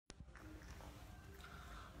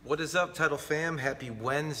What is up, Title Fam? Happy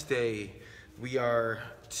Wednesday. We are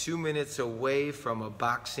 2 minutes away from a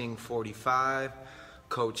boxing 45.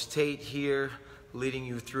 Coach Tate here, leading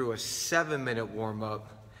you through a 7-minute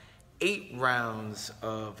warm-up, 8 rounds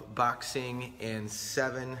of boxing, and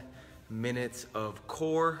 7 minutes of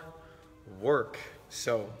core work.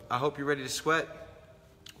 So I hope you're ready to sweat.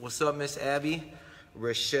 What's up, Miss Abby?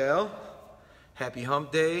 Rochelle? Happy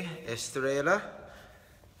hump day. Estrella?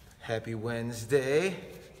 Happy Wednesday.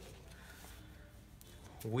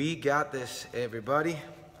 We got this, everybody.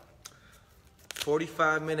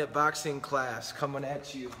 45-minute boxing class coming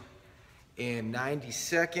at you in 90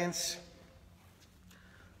 seconds.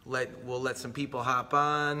 We'll let some people hop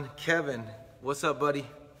on. Kevin, what's up, buddy?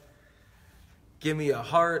 Give me a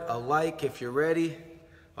heart, a like if you're ready.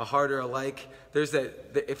 A heart or a like. There's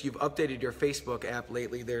if you've updated your Facebook app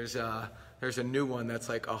lately, there's a new one that's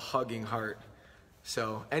like a hugging heart.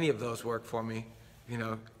 So any of those work for me. You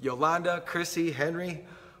know, Yolanda, Chrissy, Henry,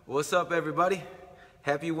 what's up, everybody?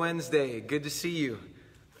 Happy Wednesday. Good to see you.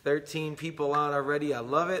 13 people on already. I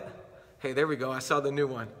love it. Hey, there we go. I saw the new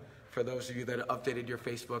one for those of you that updated your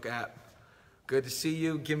Facebook app. Good to see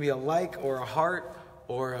you. Give me a like or a heart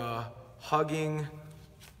or a hugging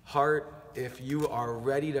heart if you are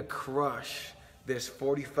ready to crush this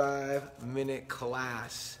 45-minute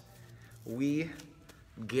class. We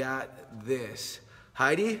got this.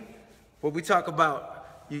 Heidi, what we talk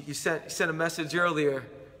about? You sent a message earlier.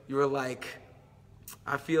 You were like,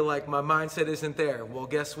 I feel like my mindset isn't there. Well,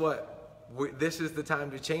 guess what? This is the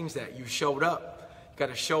time to change that. You showed up. You got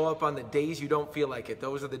to show up on the days you don't feel like it.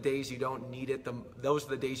 Those are the days you don't need it. Those are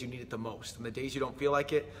the days you need it the most. And the days you don't feel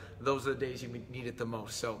like it, those are the days you need it the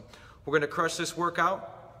most. So we're going to crush this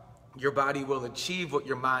workout. Your body will achieve what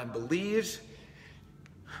your mind believes.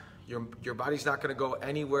 Your body's not going to go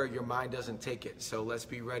anywhere your mind doesn't take it. So let's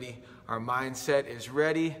be ready. Our mindset is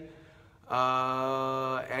ready.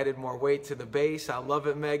 Added more weight to the base. I love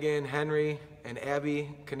it, Megan, Henry, and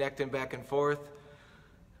Abby connecting back and forth.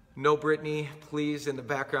 No Brittany, please, in the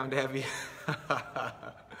background, Abby.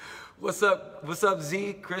 What's up? What's up,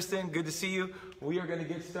 Z? Kristen, good to see you. We are going to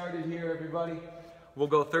get started here, everybody. We'll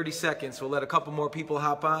go 30 seconds. We'll let a couple more people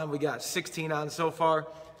hop on. We got 16 on so far.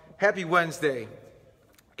 Happy Wednesday.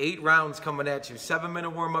 8 rounds coming at you. 7-minute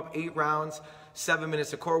warm-up, 8 rounds, 7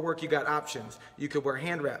 minutes of core work. You got options. You could wear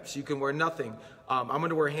hand wraps. You can wear nothing. I'm going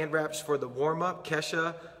to wear hand wraps for the warm-up.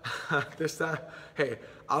 Kesha, this time, hey,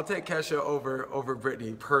 I'll take Kesha over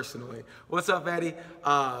Brittany personally. What's up, Eddie?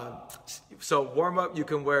 So warm-up, you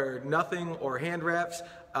can wear nothing or hand wraps.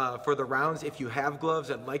 For the rounds, if you have gloves,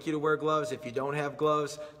 I'd like you to wear gloves. If you don't have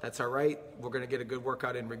gloves, that's all right. We're going to get a good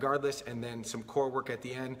workout in regardless, and then some core work at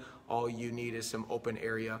the end. All you need is some open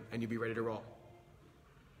area, and you'll be ready to roll.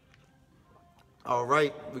 All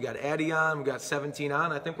right, we got Addie on. We got 17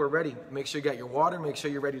 on. I think we're ready. Make sure you got your water. Make sure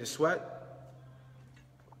you're ready to sweat.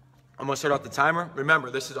 I'm going to start out the timer. Remember,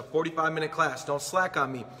 this is a 45-minute class. Don't slack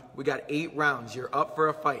on me. We got 8 rounds. You're up for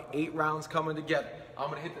a fight. 8 rounds coming together. I'm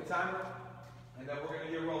going to hit the timer. And then we're going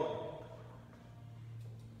to get rolling.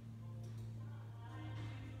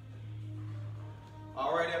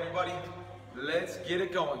 All right, everybody, let's get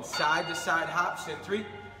it going. Side to side hops in 3,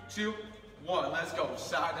 2, 1. Let's go.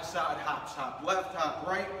 Side to side hops. Hop left, hop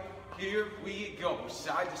right. Here we go.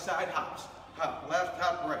 Side to side hops. Hop left,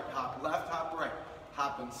 hop right. Hop left, hop right.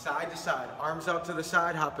 Hopping side to side. Arms out to the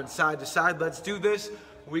side. Hopping side to side. Let's do this.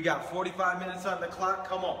 We got 45 minutes on the clock.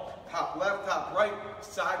 Come on. Hop left, hop right.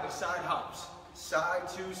 Side to side hops. Side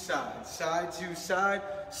to side, side to side,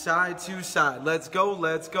 side to side. Let's go,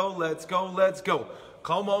 let's go, let's go, let's go.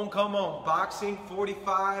 Come on, come on. Boxing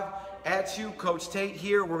 45 at you. Coach Tate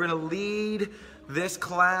here. We're going to lead this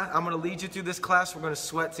class. I'm going to lead you through this class. We're going to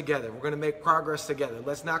sweat together. We're going to make progress together.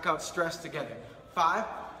 Let's knock out stress together. 5,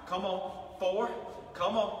 come on. 4,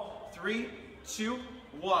 come on. 3, 2,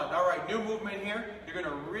 1. All right, new movement here. You're going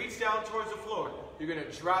to reach down towards the floor. You're going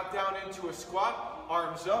to drop down into a squat.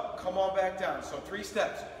 Arms up, come on back down. So 3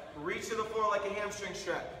 steps. Reach to the floor like a hamstring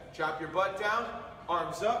strap. Drop your butt down,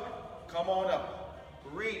 arms up, come on up.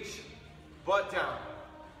 Reach, butt down,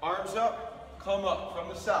 arms up, come up from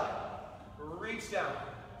the side. Reach down,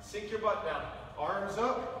 sink your butt down, arms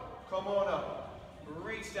up, come on up.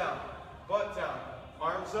 Reach down, butt down,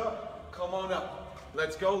 arms up, come on up.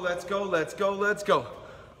 Let's go, let's go, let's go, let's go.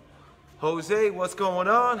 Jose, what's going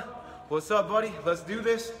on? What's up, buddy? Let's do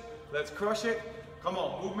this. Let's crush it. Come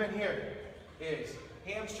on, movement here is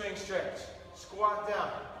hamstring stretch, squat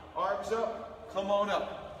down, arms up, come on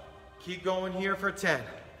up. Keep going here for 10.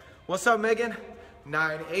 What's up, Megan?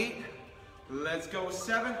 9, 8, let's go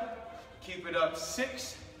 7, keep it up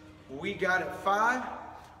 6, we got it 5,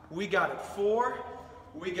 we got it 4,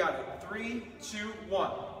 We got it. 3, 2,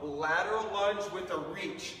 1. Lateral lunge with a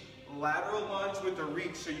reach. Lateral lunge with a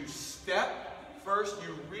reach. So you step first,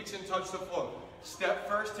 you reach and touch the floor. Step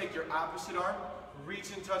first, take your opposite arm,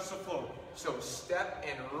 reach and touch the floor. So step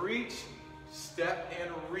and reach, step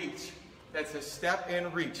and reach. That's a step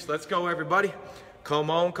and reach. Let's go, everybody. Come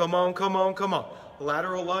on, come on, come on, come on.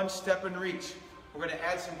 Lateral lunge, step and reach. We're going to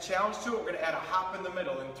add some challenge to it. We're going to add a hop in the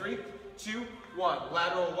middle. In 3, 2, 1.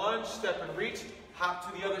 Lateral lunge, step and reach. Hop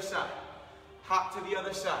to the other side. Hop to the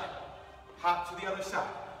other side. Hop to the other side.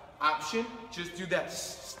 Option, just do that.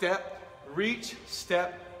 Step, reach,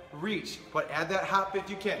 but add that hop if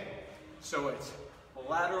you can. So it's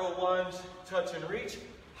lateral lunge, touch and reach,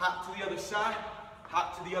 hop to the other side,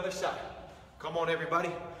 hop to the other side. Come on,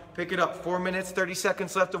 everybody. Pick it up. 4 minutes, 30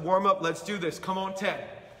 seconds left of warm up. Let's do this. Come on, 10.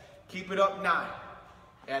 Keep it up, 9.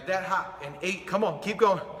 Add that hop, and 8. Come on, keep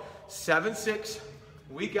going. 7, 6.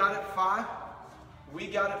 We got it, 5. We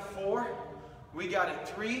got it, 4. We got it,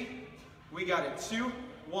 3. We got it, 2,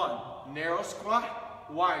 1. Narrow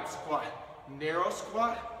squat, wide squat. Narrow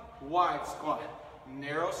squat, wide squat.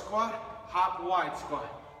 Narrow squat, hop, wide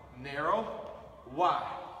squat. Narrow, wide.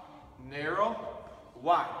 Narrow,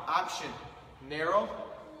 wide. Option, narrow,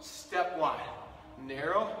 step wide.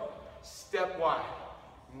 Narrow, step wide.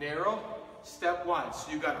 Narrow, step wide.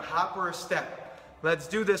 So you got a hop or a step. Let's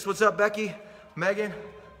do this. What's up, Becky? Megan?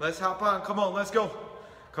 Let's hop on. Come on, let's go.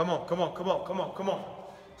 Come on, come on, come on, come on, come on.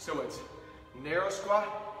 So it's narrow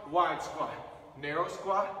squat, wide squat. Narrow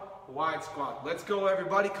squat, wide squat. Let's go,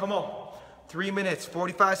 everybody. Come on. 3 minutes,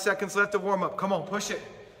 45 seconds left to warm up. Come on, push it.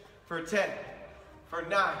 For 10, for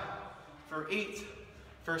 9, for 8,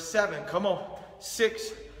 for 7. Come on.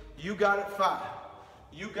 6. You got it. 5.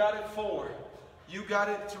 You got it. 4. You got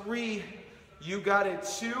it. 3. You got it.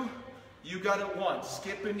 2. You got it. 1.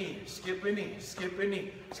 Skip a knee. Skip a knee. Skip a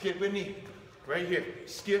knee. Skip a knee. Right here.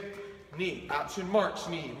 Skip knee. Option march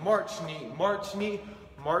knee. March knee. March knee.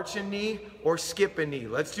 March a knee or skip a knee.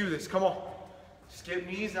 Let's do this. Come on. Skip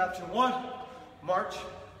knees. Option 1. March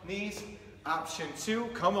knees. Option 2.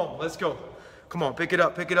 Come on. Let's go. Come on. Pick it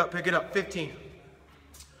up. Pick it up. Pick it up. 15.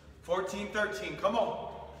 14, 13. Come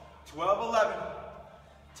on. 12, 11.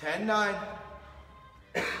 10, 9.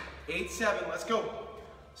 8, 7. Let's go.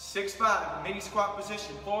 6, 5. Mini squat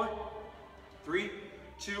position. 4, 3,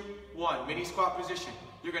 2, 1. Mini squat position.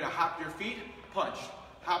 You're going to hop your feet. Punch.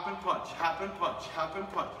 Hop and punch. Hop and punch. Hop and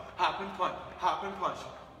punch. Hop and punch. Hop and punch.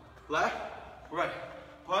 Left, right.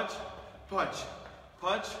 Punch, punch.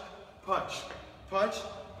 Punch, punch. Punch,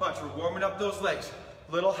 punch. We're warming up those legs.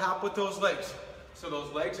 Little hop with those legs. So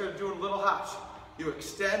those legs are doing little hops. You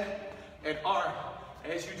extend an arm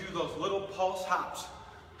as you do those little pulse hops.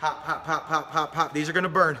 Hop, hop, hop, hop, hop, hop. These are going to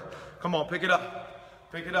burn. Come on, pick it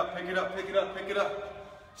up. Pick it up, pick it up, pick it up, pick it up.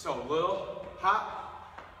 So little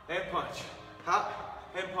hop and punch.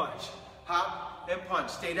 Hop and punch. Hop and punch.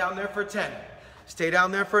 Stay down there for 10. Stay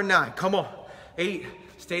down there for 9. Come on. 8.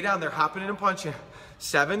 Stay down there, hopping and punching.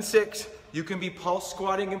 7, 6. You can be pulse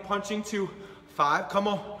squatting and punching too. 5. Come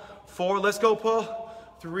on. 4. Let's go, Paul.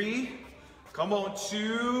 3. Come on.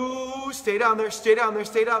 2. Stay down there. Stay down there.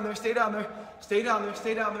 Stay down there. Stay down there. Stay down there.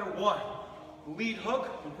 Stay down there. 1. Lead hook.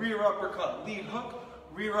 Rear uppercut. Lead hook.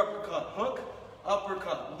 Rear uppercut. Hook.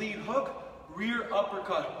 Uppercut. Lead hook. Rear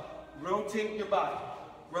uppercut. Rotate your body.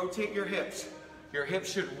 Rotate your hips. Your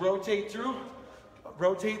hips should rotate through.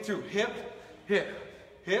 Rotate through. Hip. Hip.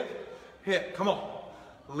 Hip. Hip. Come on.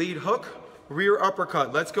 Lead hook. Rear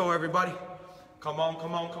uppercut. Let's go, everybody. Come on,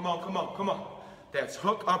 come on, come on, come on, come on. That's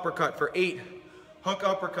hook uppercut for 8. Hook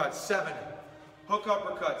uppercut 7. Hook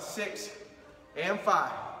uppercut 6 and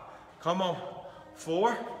 5. Come on.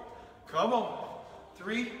 4. Come on.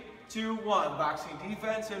 3, 2, 1. Boxing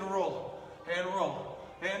defense and roll. And roll.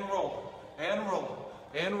 And roll. And roll.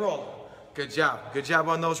 And roll. Good job. Good job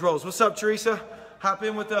on those rolls. What's up, Teresa? Hop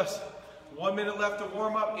in with us. 1 minute left to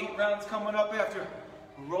warm up. 8 rounds coming up after.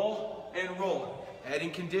 Roll and roll.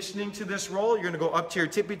 Adding conditioning to this roll, you're going to go up to your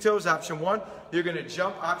tippy toes, option 1. You're going to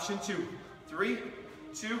jump, option 2. 3,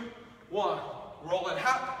 2, 1. Roll and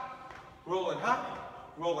hop, roll and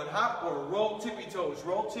hop, roll and hop, or roll tippy toes,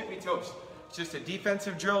 roll tippy toes. It's just a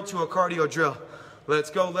defensive drill to a cardio drill.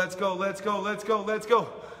 Let's go, let's go, let's go, let's go, let's go.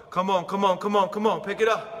 Come on, come on, come on, come on. Pick it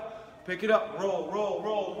up, pick it up. Roll, roll,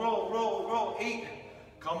 roll, roll, roll, roll. 8.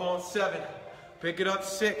 Come on, 7. Pick it up,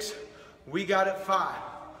 6. We got it, 5.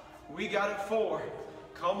 We got it, 4.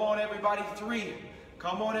 Come on, everybody, 3.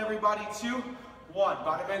 Come on, everybody, 2. 1.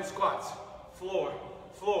 Bottom end squats. Floor,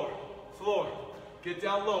 floor, floor. Get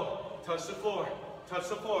down low. Touch the floor. Touch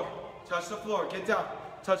the floor. Touch the floor. Get down.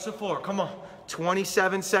 Touch the floor. Come on.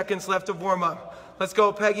 27 seconds left of warm up. Let's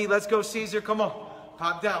go, Peggy. Let's go, Caesar. Come on.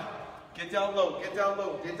 hop down, get down low, get down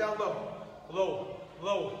low, get down low, low,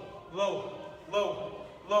 low, low, low,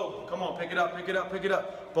 low. Come on, pick it up, pick it up, pick it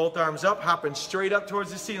up. Both arms up, hopping straight up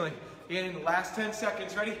towards the ceiling. In the last 10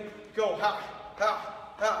 seconds, ready? Go, hop,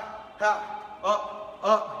 hop, hop, hop, up,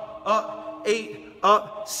 up, up, 8,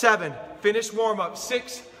 up, 7. Finish warm up,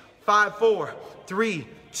 6, 5, 4, 3,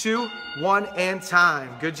 2, 1, and time.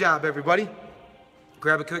 Good job, everybody.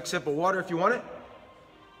 Grab a quick sip of water if you want it.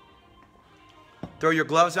 Throw your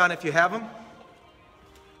gloves on if you have them.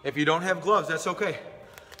 If you don't have gloves, that's okay.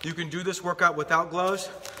 You can do this workout without gloves.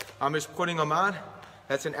 I'm just putting them on.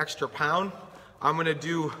 That's an extra pound. I'm gonna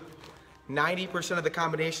do 90% of the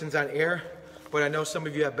combinations on air, but I know some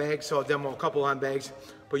of you have bags, so I'll demo a couple on bags,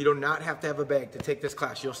 but you do not have to have a bag to take this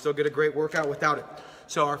class. You'll still get a great workout without it.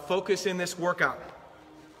 So our focus in this workout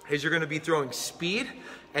is you're gonna be throwing speed,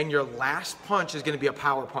 and your last punch is gonna be a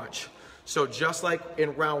power punch. So just like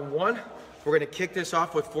in round 1, we're gonna kick this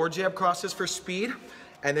off with 4 jab crosses for speed,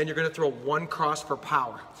 and then you're gonna throw 1 cross for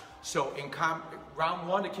power. So in round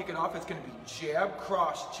 1, to kick it off, it's gonna be jab,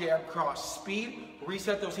 cross, speed,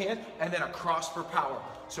 reset those hands, and then a cross for power.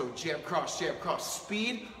 So jab, cross,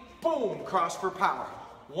 speed, boom, cross for power.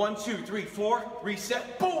 1, 2, 3, 4,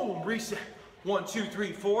 reset, boom, reset. 1, 2,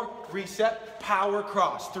 3, 4, reset, power,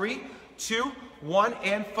 cross. 3, 2, 1,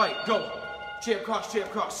 and fight. Go. Jab,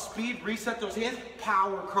 cross, speed, reset those hands,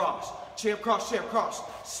 power, cross. Jab, cross,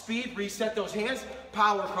 speed, reset those hands,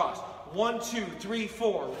 power, cross. 1, 2, 3,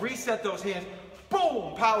 4, reset those hands,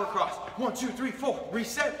 boom, power cross. 1, 2, 3, 4,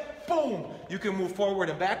 reset, boom. You can move forward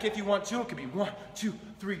and back if you want to. It could be 1, 2,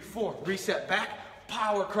 3, 4, reset back,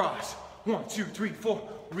 power cross. 1, 2, 3, 4,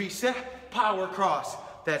 reset, power cross.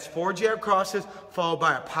 That's 4 jab crosses followed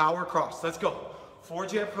by a power cross. Let's go. 4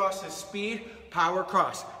 jab crosses, speed, power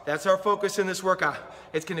cross. That's our focus in this workout.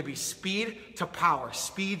 It's gonna be speed to power,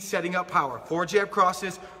 speed setting up power. 4 jab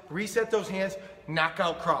crosses, reset those hands,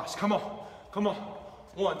 knockout cross. Come on, come on.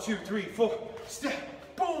 1, 2, 3, 4,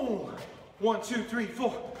 step, boom. 1, 2, 3,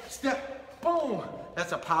 4, step, boom.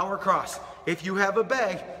 That's a power cross. If you have a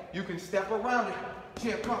bag, you can step around it.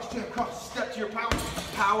 Jab, cross, step to your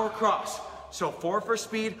power cross. So 4 for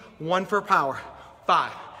speed, 1 for power.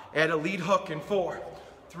 5, add a lead hook in 4,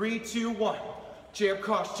 3, 2, 1. Jab,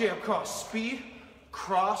 cross, speed,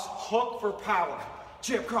 cross, hook for power.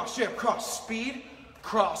 Jab, cross, speed,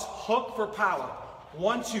 cross, hook for power.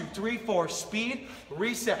 1, 2, 3, 4, speed,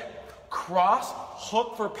 reset, cross,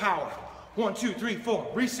 hook for power. 1, 2, 3,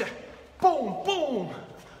 4, reset, boom, boom.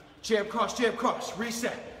 Jab, cross,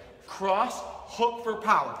 reset, cross, hook for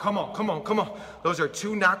power. Come on, come on, come on. Those are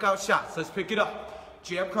 2 knockout shots. Let's pick it up.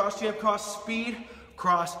 Jab, cross, speed,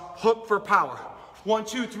 cross, hook for power. 1,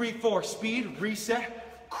 2, 3, 4, speed,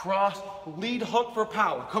 reset, cross, lead hook for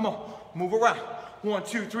power. Come on, move around. 1,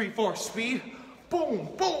 2, 3, 4, speed, boom,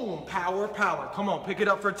 boom, power, power. Come on, pick it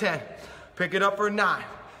up for 10. Pick it up for 9.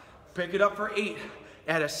 Pick it up for 8.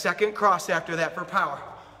 Add a second cross after that for power.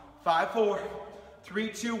 5, 4, 3,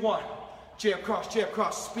 2, 1. Jab,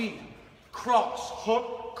 cross, speed, cross,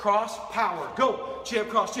 hook, cross, power. Go. Jab,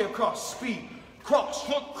 cross, speed, cross,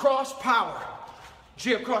 hook, cross, power.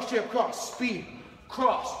 Jab, cross, speed,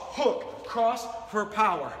 cross, hook, cross for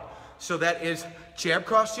power. So that is jab,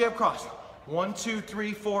 cross. 1, 2,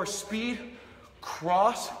 3, 4, speed,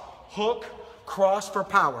 cross, hook, cross for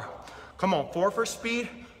power. Come on, 4 for speed,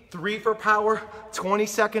 3 for power, 20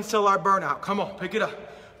 seconds till our burnout. Come on, pick it up,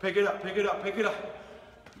 pick it up, pick it up, pick it up.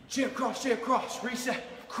 Jab, cross,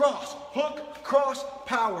 reset, cross, hook, cross,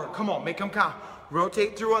 power. Come on, make them count.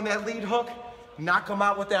 Rotate through on that lead hook, knock them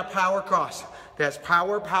out with that power cross. That's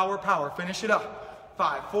power, power, power. Finish it up.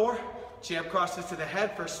 5, 4, jab crosses to the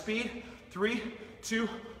head for speed. 3, 2,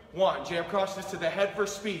 1. Jab crosses to the head for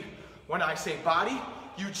speed. When I say body,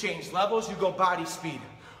 you change levels, you go body speed.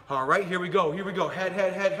 All right, here we go, here we go. Head,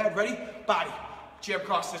 ready? Body. Jab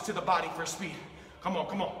crosses to the body for speed. Come on,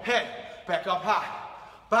 come on. Head, back up high.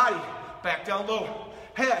 Body, back down low.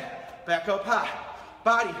 Head, back up high.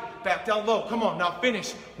 Body, back down low. Come on, now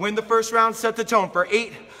finish. Win the first round, set the tone for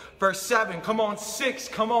 8, for 7, come on, 6,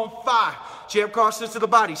 come on, 5. Jab crosses to the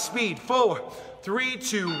body, speed, 4, 3,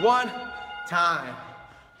 2, 1, time.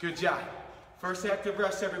 Good job. First active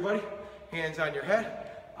rest, everybody. Hands on your head,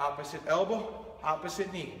 opposite elbow,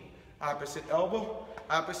 opposite knee. Opposite elbow,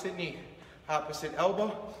 opposite knee. Opposite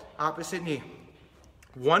elbow, opposite knee.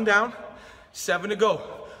 1 down, 7 to go.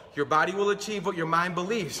 Your body will achieve what your mind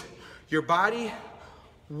believes. Your body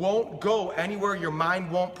won't go anywhere your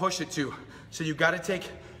mind won't push it to. So you got to take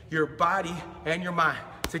your body and your mind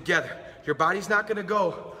together. Your body's not going to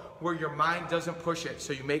go where your mind doesn't push it.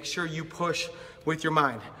 So you make sure you push with your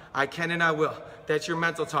mind. I can and I will. That's your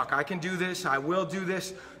mental talk. I can do this, I will do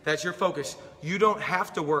this. That's your focus. You don't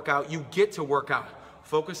have to work out, you get to work out.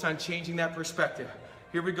 Focus on changing that perspective.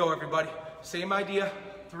 Here we go, everybody. Same idea.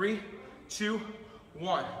 3, 2,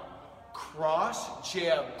 1. Cross,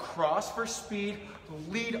 jab, cross for speed,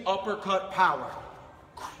 lead uppercut power.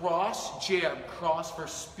 Cross, jab, cross for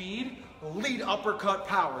speed, lead uppercut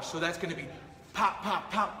power. So that's gonna be pop,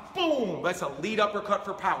 pop, pop, boom. That's a lead uppercut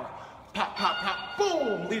for power. Pop, pop, pop,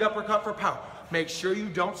 boom, lead uppercut for power. Make sure you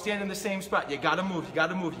don't stand in the same spot. You gotta move, you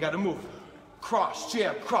gotta move, you gotta move. Cross,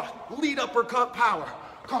 jab, cross, lead uppercut power.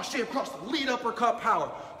 Cross, jab, cross, lead uppercut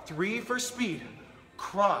power. 3 for speed.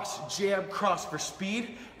 Cross, jab, cross for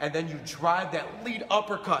speed, and then you drive that lead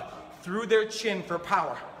uppercut through their chin for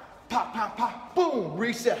power. Pop, pop, pop, boom,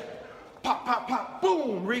 reset. Pop, pop, pop,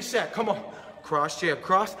 boom, reset. Come on. Cross, jab,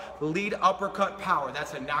 cross, lead uppercut power.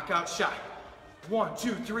 That's a knockout shot. 1,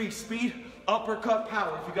 2, 3, speed, uppercut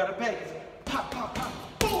power. If you got a bag, it's pop, pop, pop,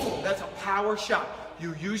 boom. That's a power shot.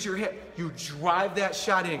 You use your hip, you drive that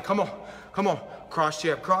shot in. Come on, come on. Cross,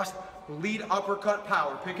 jab, cross, lead uppercut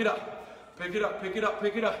power. Pick it up. Pick it up, pick it up,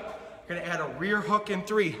 pick it up. You're gonna add a rear hook in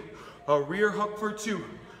 3, a rear hook for 2,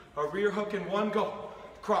 a rear hook in 1, go.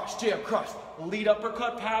 Cross, jab, cross, lead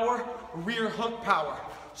uppercut power, rear hook power.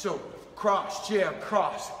 So cross, jab,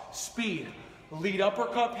 cross, speed, lead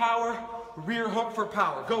uppercut power, rear hook for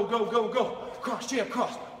power. Go, go, go, go. Cross, jab,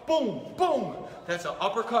 cross, boom, boom. That's an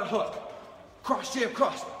uppercut hook. Cross, jab,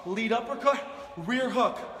 cross, lead uppercut, rear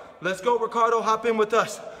hook. Let's go, Ricardo, hop in with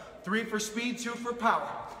us. 3 for speed, 2 for power.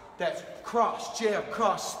 That's cross, jab,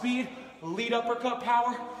 cross, speed, lead uppercut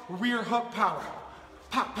power, rear hook power.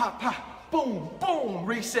 Pop, pop, pop, boom, boom,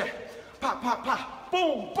 reset. Pop, pop, pop,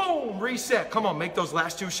 boom, boom, reset. Come on, make those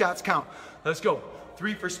last 2 shots count. Let's go.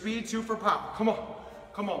 3 for speed, 2 for power. Come on,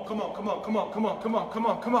 come on, come on, come on, come on, come on, come on, come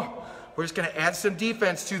on, come on. We're just gonna add some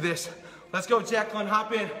defense to this. Let's go, Jacqueline,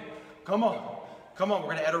 hop in. Come on, come on, we're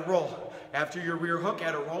gonna add a roll. After your rear hook,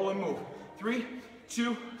 add a roll and move. 3,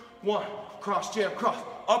 2, 1. Cross, jab, cross,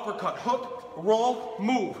 uppercut, hook, roll,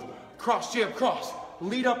 move. Cross, jab, cross,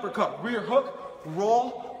 lead uppercut, rear hook,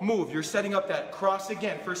 roll, move. You're setting up that cross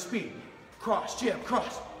again for speed. Cross, jab,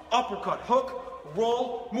 cross, uppercut, hook,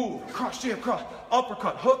 roll, move. Cross, jab, cross,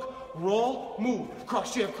 uppercut, hook, roll, move.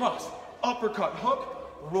 Cross, jab, cross, uppercut, hook,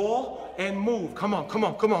 roll, and move. Come on, come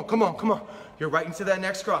on, come on, come on, come on. You're right into that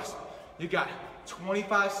next cross. You got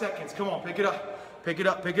 25 seconds. Come on, pick it up, pick it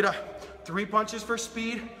up, pick it up. 3 punches for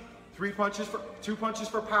speed. 2 punches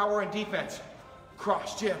for power and defense.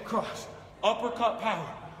 Cross, jab, cross, uppercut power,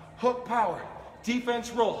 hook power, defense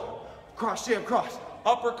roll. Cross, jab, cross,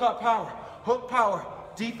 uppercut power, hook power,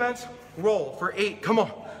 defense roll for 8. Come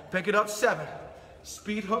on, pick it up. 7.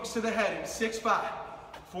 Speed hooks to the head in 6, 5,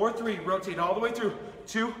 4, 3. Rotate all the way through.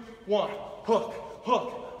 2, 1. Hook,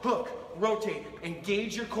 hook, hook. Rotate.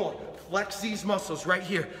 Engage your core. Flex these muscles right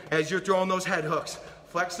here as you're throwing those head hooks.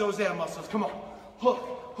 Flex those ab muscles. Come on. Hook,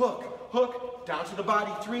 hook, hook. Down to the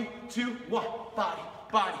body. 3, 2, 1. Body,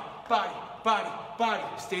 body, body, body, body.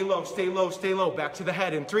 Stay low, stay low, stay low. Back to the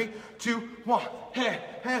head in 3, 2, 1. Head,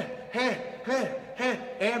 head, head, head,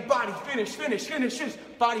 head. And body. Finish, finish, finish, finish.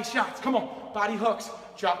 Body shots. Come on. Body hooks.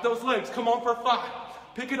 Drop those legs. Come on for 5.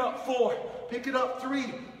 Pick it up. 4. Pick it up.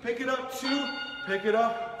 3. Pick it up. 2. Pick it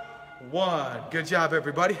up. 1. Good job,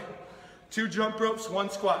 everybody. 2 jump ropes, 1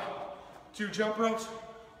 squat. 2 jump ropes,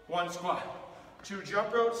 1 squat. 2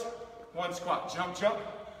 jump ropes, 1 squat. Jump, jump,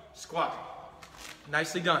 squat.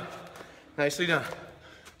 Nicely done. Nicely done.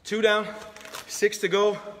 2 down, 6 to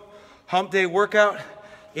go. Hump day workout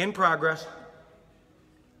in progress.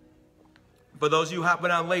 For those of you hopping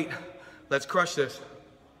on late, let's crush this.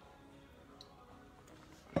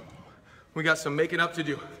 We got some making up to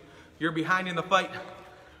do. You're behind in the fight.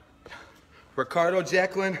 Ricardo,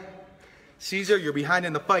 Jacqueline, Caesar, you're behind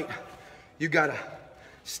in the fight. You gotta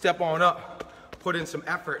step on up, put in some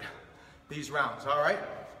effort these rounds, all right?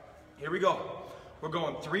 Here we go. We're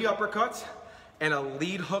going 3 uppercuts and a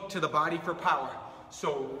lead hook to the body for power.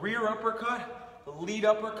 So rear uppercut, lead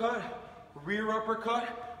uppercut, rear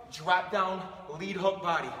uppercut, drop down, lead hook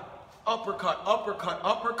body. Uppercut, uppercut,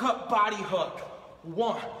 uppercut, body hook.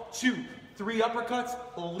 1, 2, 3 uppercuts,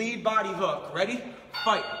 lead body hook. Ready?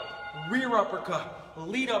 Fight. Rear uppercut,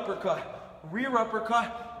 lead uppercut, rear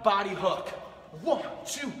uppercut, body hook. 1,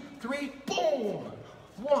 2, 3, boom.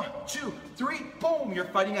 1, 2, 3, boom. You're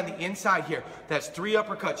fighting on the inside here. That's 3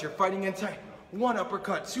 uppercuts. You're fighting inside. 1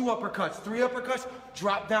 uppercut, 2 uppercuts, 3 uppercuts,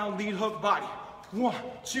 drop down, lead hook, body. 1,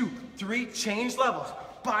 2, 3, change levels.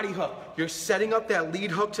 Body hook. You're setting up that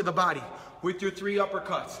lead hook to the body with your 3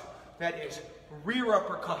 uppercuts. That is rear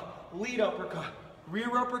uppercut, lead uppercut,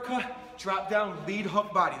 rear uppercut, drop down, lead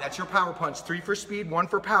hook body. That's your power punch. 3 for speed, 1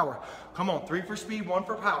 for power. Come on, 3 for speed, 1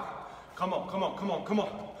 for power. Come on, come on, come on, come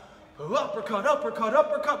on. Uppercut, uppercut,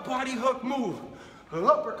 uppercut, body hook move.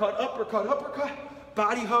 Uppercut, uppercut, uppercut,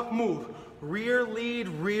 body hook move. Rear lead.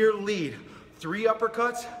 3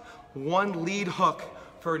 uppercuts, 1 lead hook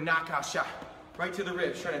for a knockout shot. Right to the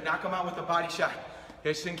ribs, trying to knock them out with the body shot.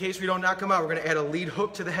 Just in case we don't knock them out, we're gonna add a lead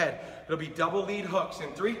hook to the head. It'll be double lead hooks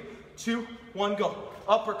in 3, 2, 1, go.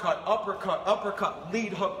 Uppercut, uppercut, uppercut,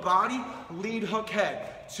 lead hook body, lead hook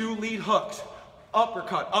head. 2 lead hooks.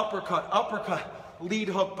 Uppercut, uppercut, uppercut, lead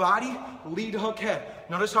hook body, lead hook head.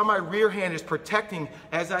 Notice how my rear hand is protecting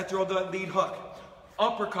as I throw the lead hook.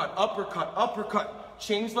 Uppercut, uppercut, uppercut,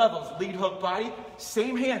 change levels, lead hook body,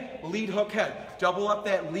 same hand, lead hook head. Double up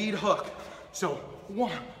that lead hook. So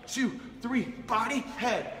 1, 2, 3, body,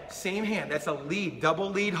 head, same hand. That's a lead, double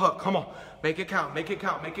lead hook. Come on, make it count, make it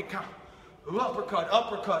count, make it count. Uppercut,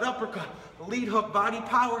 uppercut, uppercut, lead hook body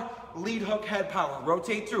power, lead hook head power.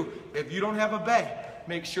 Rotate through. If you don't have a bag,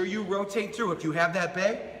 make sure you rotate through. If you have that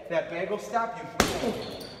bag will stop you.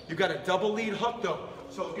 You got a double lead hook though.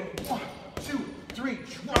 So it's gonna be 1, 2, 3,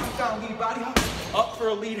 drop down, lead body hook, up for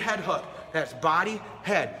a lead head hook. That's body,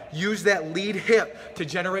 head. Use that lead hip to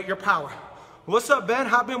generate your power. What's up, Ben?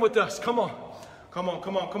 Hop in with us. Come on. Come on,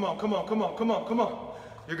 come on, come on, come on, come on, come on, come on.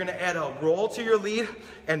 You're gonna add a roll to your lead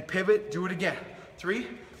and pivot. Do it again. 3,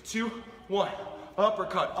 2, 1.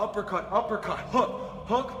 Uppercut, uppercut, uppercut, hook,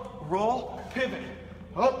 hook, roll, pivot.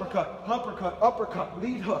 Uppercut, uppercut, uppercut,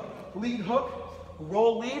 lead hook,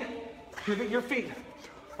 roll lead, pivot your feet.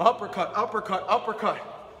 Uppercut, uppercut, uppercut,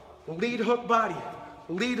 lead hook body,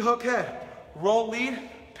 lead hook head, roll lead,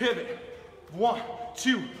 pivot. 1,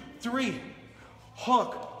 2, 3,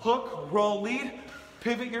 hook, hook, roll lead,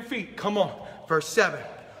 pivot your feet. Come on. Verse 7,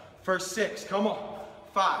 verse 6, come on.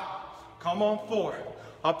 5, come on. 4,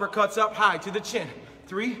 uppercuts up high to the chin.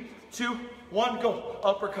 3, 2, 1, go.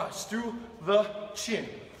 Uppercuts through the chin,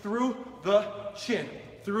 through the chin,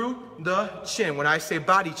 through the chin. When I say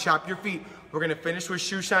body, chop your feet. We're gonna finish with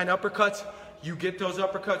shoe shine uppercuts. You get those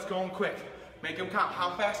uppercuts going quick. Make them count.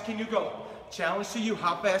 How fast can you go? Challenge to you.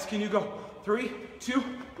 How fast can you go? 3, 2,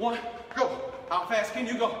 1, go. How fast can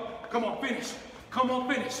you go? Come on, finish. Come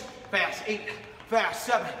on, finish. Fast 8, fast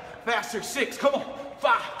 7, faster 6. Come on,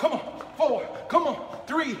 5, come on, 4, come on,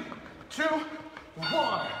 3, 2,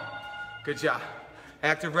 1. Good job.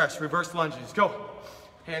 Active rest, reverse lunges. Go.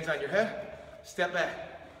 Hands on your head. Step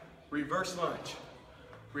back. Reverse lunge.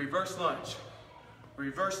 Reverse lunge.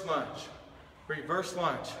 Reverse lunge. Reverse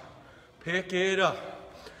lunge. Pick it up.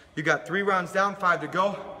 You got 3 rounds down, 5 to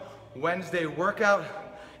go. Wednesday workout.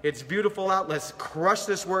 It's beautiful out. Let's crush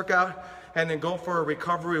this workout and then go for a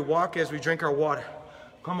recovery walk as we drink our water.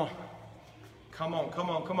 Come on. Come on, come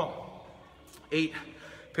on, come on. 8.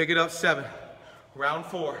 Pick it up. 7. Round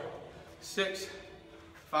 4. 6,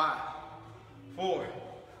 5, 4,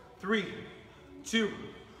 3, 2,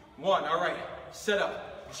 1. All right, set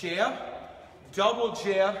up. Jab, double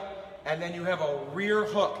jab, and then you have a rear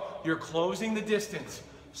hook. You're closing the distance.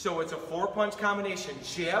 So it's a 4-punch combination.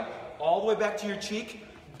 Jab, all the way back to your cheek.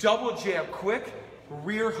 Double jab, quick,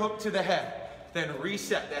 rear hook to the head. Then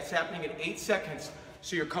reset. That's happening in 8 seconds.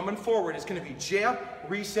 So you're coming forward. It's gonna be jab,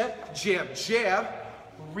 reset, jab, jab,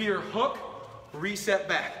 rear hook, reset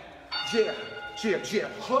back. Jab, jab, jab,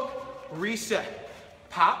 hook, reset.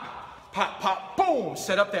 Pop, pop, pop, boom.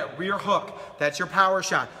 Set up that rear hook. That's your power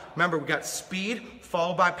shot. Remember, we got speed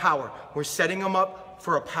followed by power. We're setting them up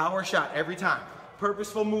for a power shot every time.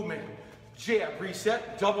 Purposeful movement. Jab,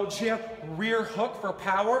 reset, double jab, rear hook for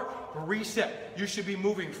power, reset. You should be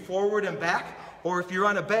moving forward and back, or if you're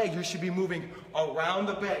on a bag, you should be moving around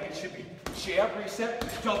the bag. It should be jab, reset,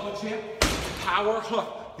 double jab, power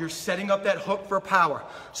hook. You're setting up that hook for power.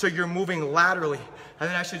 So you're moving laterally. And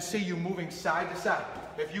then I should see you moving side to side.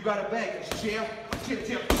 If you got a bag, it's jab, jab,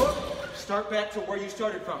 jab, hook. Start back to where you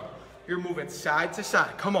started from. You're moving side to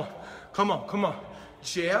side. Come on, come on, come on.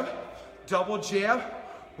 Jab, double jab,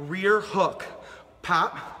 rear hook.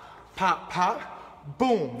 Pop, pop, pop,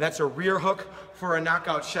 boom. That's a rear hook for a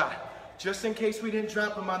knockout shot. Just in case we didn't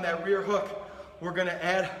drop them on that rear hook, we're gonna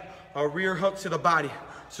add a rear hook to the body.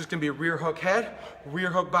 So it's gonna be a rear hook head, rear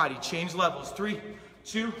hook body. Change levels. 3,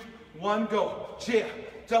 2, 1, go. Jab,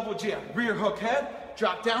 double jab, rear hook head,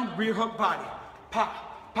 drop down, rear hook body.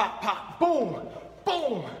 Pop, pop, pop, boom,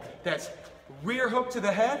 boom. That's rear hook to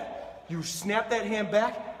the head. You snap that hand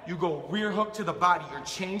back, you go rear hook to the body. You're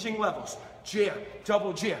changing levels. Jab,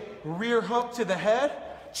 double jab, rear hook to the head,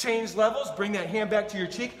 change levels, bring that hand back to your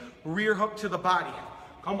cheek, rear hook to the body.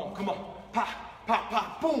 Come on, come on. Pop, pop,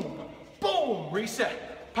 pop, boom, boom,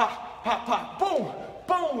 reset. Pop, pop, pop, boom,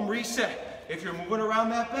 boom, reset. If you're moving around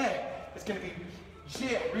that bag, it's gonna be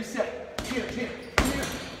jab, reset, jab, jab, rear,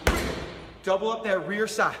 rear. Double up that rear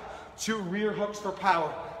side. 2 rear hooks for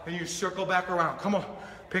power, and you circle back around. Come on,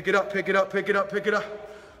 pick it up, pick it up, pick it up, pick it up.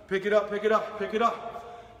 Pick it up, pick it up, pick it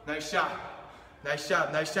up. Nice job, nice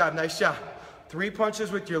job, nice job, nice job. 3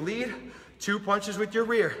 punches with your lead, 2 punches with your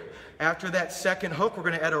rear. After that second hook, we're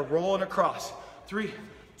gonna add a roll and a cross. 3,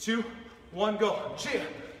 2, 1, go. Jab,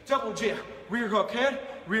 double jab, rear hook head,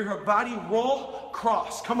 rear hook body, roll,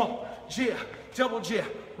 cross. Come on, jab, double jab,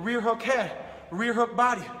 rear hook head, rear hook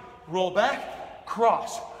body, roll back,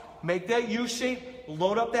 cross. Make that U shape,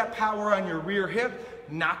 load up that power on your rear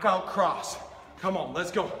hip, knockout cross. Come on,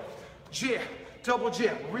 let's go. Jab, double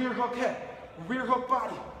jab, rear hook head, rear hook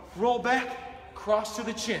body, roll back, cross to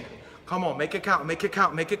the chin. Come on, make it count, make it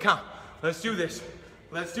count, make it count. Let's do this,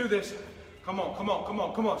 let's do this. Come on, come on, come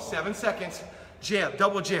on, come on. 7 seconds. Jab,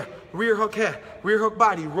 double jab, rear hook head, rear hook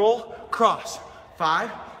body, roll, cross.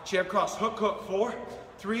 5, jab, cross, hook, hook. 4,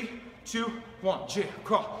 3, 2, 1, jab,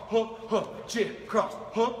 cross, hook, hook, jab, cross,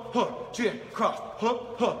 hook, hook, jab, cross,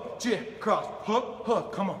 hook, hook, jab, cross, hook,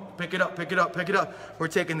 hook. Come on, pick it up, pick it up, pick it up. We're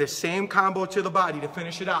taking the same combo to the body to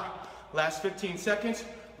finish it out. Last 15 seconds.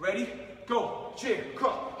 Ready? Go. Jab,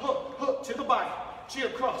 cross, hook, hook to the body.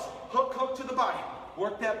 Jab, cross, hook, hook to the body.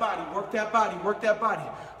 Work that body, work that body, work that body.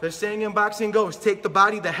 The saying in boxing goes, take the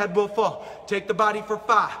body, the head will fall. Take the body for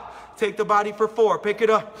 5. Take the body for 4. Pick it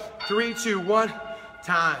up. 3, 2, 1.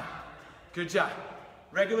 Time. Good job.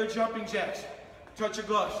 Regular jumping jacks. Touch your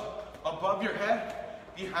gloves. Above your head,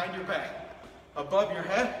 behind your back. Above your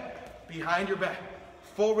head, behind your back.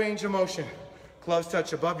 Full range of motion. Gloves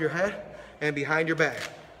touch above your head and behind your back.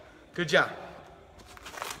 Good job.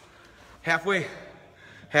 Halfway.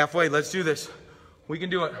 Halfway. Let's do this. We can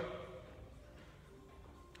do it.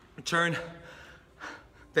 Turn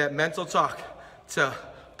that mental talk to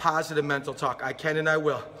positive mental talk. I can and I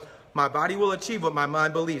will. My body will achieve what my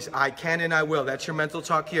mind believes. I can and I will. That's your mental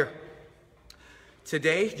talk here.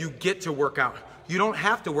 Today, you get to work out. You don't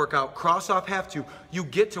have to work out. Cross off have to. You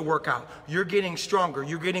get to work out. You're getting stronger.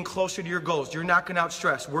 You're getting closer to your goals. You're knocking out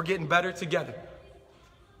stress. We're getting better together.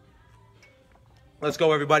 Let's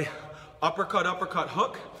go, everybody. Uppercut, uppercut,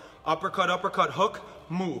 hook. Uppercut, uppercut, hook,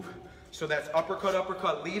 move. So that's uppercut,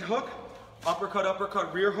 uppercut, lead hook. Uppercut,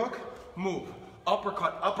 uppercut, rear hook, move.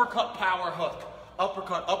 Uppercut, uppercut, power hook.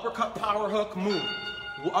 Uppercut, uppercut, power hook, move.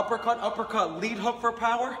 Uppercut, uppercut, lead hook for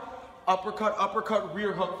power. Uppercut, uppercut,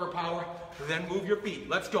 rear hook for power. Then move your feet.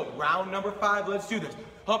 Let's go. Round number 5. Let's do this.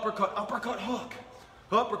 Uppercut, uppercut, hook.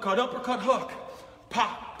 Uppercut, uppercut, hook.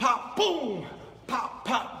 Pop, pop, boom. Pop,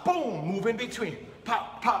 pop, boom. Move in between.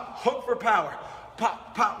 Pop, pop, hook for power.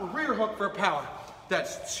 Pop, pop, rear hook for power.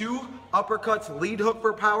 That's 2 uppercuts, lead hook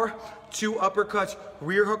for power. 2 uppercuts,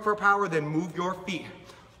 rear hook for power. Then move your feet.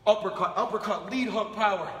 Uppercut, uppercut, lead hook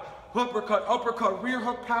power. Uppercut, uppercut, rear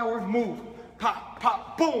hook power, move. Pop,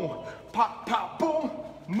 pop, boom. Pop, pop, boom,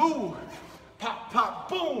 move. Pop, pop,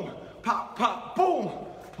 boom. Pop, pop, boom,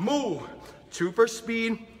 move. 2 for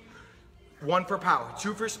speed, 1 for power.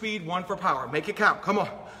 2 for speed, 1 for power. Make it count. Come on.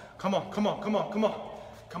 Come on, come on, come on, come on.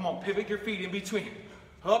 Come on, pivot your feet in between.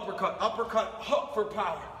 Uppercut, uppercut, hook for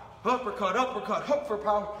power. Uppercut, uppercut, hook for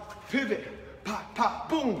power. Pivot. Pop, pop,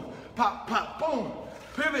 boom. Pop, pop, boom.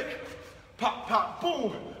 Pivot. Pop, pop,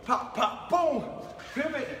 boom. Pop, pop, boom.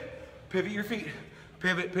 Pivot. Pivot your feet.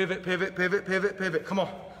 Pivot, pivot, pivot, pivot, pivot, pivot. Come on.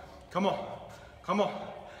 Come on. Come on.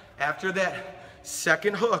 After that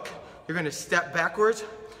second hook, you're going to step backwards.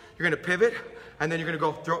 You're going to pivot. And then you're going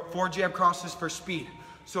to go throw 4 jab crosses for speed.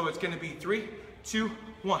 So it's going to be 3, 2,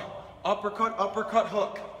 1. Uppercut, uppercut,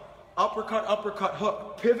 hook. Uppercut, uppercut,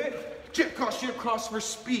 hook. Pivot. Jab cross for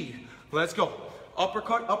speed. Let's go.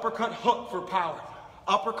 Uppercut, uppercut, hook for power.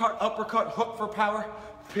 Uppercut, uppercut, hook for power.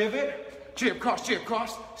 Pivot. Jab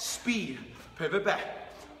cross, speed. Pivot back.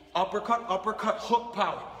 Uppercut, uppercut, hook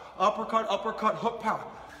power. Uppercut, uppercut, hook power.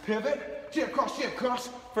 Pivot. Jab cross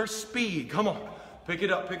for speed. Come on. Pick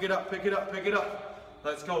it up, pick it up, pick it up, pick it up.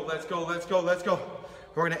 Let's go, let's go, let's go, let's go.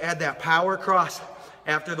 We're going to add that power cross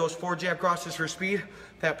after those 4 jab crosses for speed.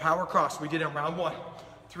 That power cross we did in round 1.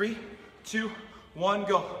 3, 2, 1,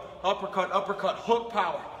 go. Uppercut, uppercut, hook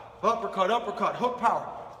power. Uppercut, uppercut, hook power.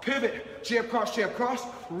 Pivot, jab cross,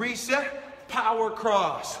 reset, power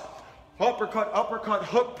cross. Uppercut, uppercut,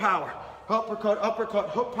 hook power. Uppercut, uppercut,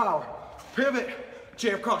 hook power. Pivot,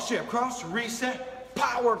 jab cross, reset,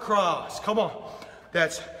 power cross. Come on.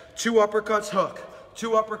 That's 2 uppercuts, hook. 2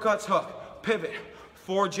 uppercuts, hook. Pivot.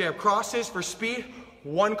 4 jab crosses for speed,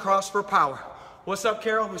 1 cross for power. What's up,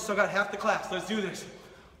 Carol? We still got half the class. Let's do this.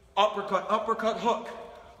 Uppercut, uppercut, hook.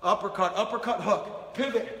 uppercut, uppercut, hook,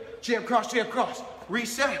 pivot, jab cross,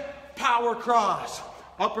 reset, power cross,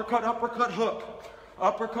 uppercut, uppercut, hook,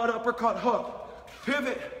 uppercut, hook,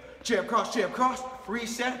 pivot, jab cross,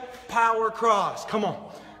 reset, power cross. Come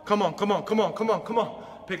on, come on, come on, come on, come on, come on.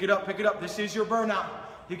 Pick it up, pick it up. This is your burnout.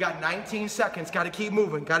 You got 19 seconds. Got to keep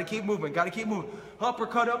moving, got to keep moving, got to keep moving.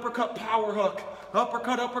 Uppercut, uppercut, power hook,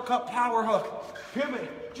 uppercut, power hook,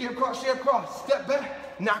 pivot, jab cross, step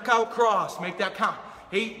back, knockout cross. Make that count.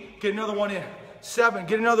 8, get another one in. 7,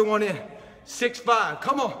 get another one in. 6, 5,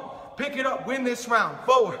 come on. Pick it up, win this round.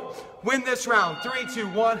 4, win this round. 3, 2,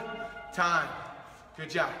 1, time. Good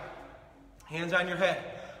job. Hands on your head.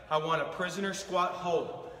 I want a prisoner squat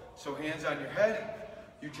hold. So hands on your head.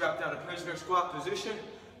 You drop down to prisoner squat position.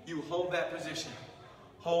 You hold that position.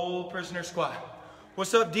 Hold prisoner squat.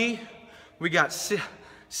 What's up, D? We got 6,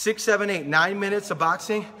 7, 8, 9 minutes of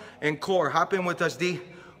boxing and core. Hop in with us, D.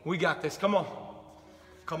 We got this. Come on.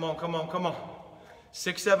 Come on, come on, come on.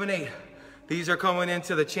 6, 7, 8. These are coming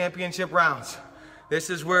into the championship rounds. This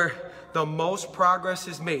is where the most progress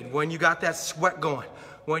is made. When you got that sweat going.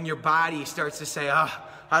 When your body starts to say,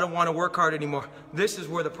 I don't want to work hard anymore. This is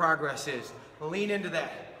where the progress is. Lean into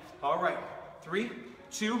that. All right. 3,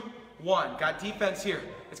 2, 1. Got defense here.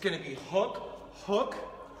 It's going to be hook, hook,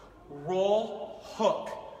 roll,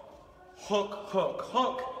 hook. Hook, hook,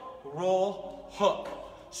 hook, roll, hook.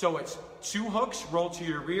 So it's 2 hooks, roll to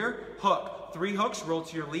your rear, hook. 3 hooks, roll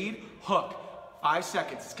to your lead, hook. 5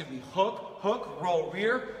 seconds. It's going to be hook, hook, roll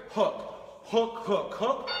rear, hook. Hook, hook,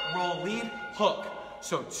 hook, roll lead, hook.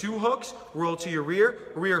 So 2 hooks, roll to your rear,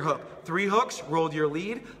 rear hook. 3 hooks, roll to your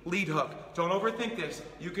lead, lead hook. Don't overthink this.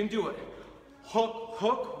 You can do it. Hook,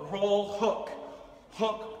 hook, roll, hook.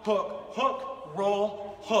 Hook, hook, hook,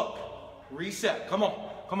 roll, hook. Reset. Come on.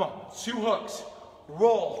 Come on. 2 hooks,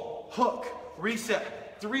 roll, hook,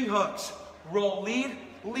 reset. 3 hooks, roll lead,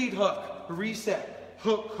 lead hook, reset.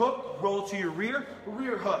 Hook, hook, roll to your rear,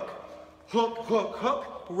 rear hook. Hook, hook,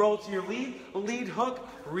 hook, roll to your lead, lead hook,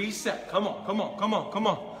 reset. Come on, come on, come on, come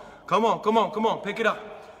on. Come on, come on, come on, pick it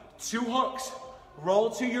up. 2 hooks,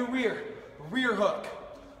 roll to your rear, rear hook.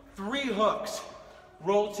 3 hooks,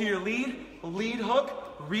 roll to your lead, lead hook,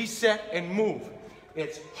 reset and move.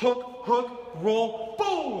 It's hook, hook, roll,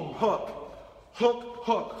 boom, hook. Hook,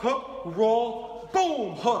 hook, hook, roll,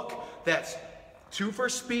 boom, hook. That's 2 for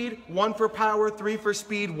speed, 1 for power, 3 for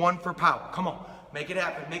speed, 1 for power. Come on, make it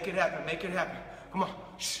happen, make it happen, make it happen. Come on,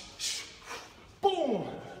 shh, shh, boom,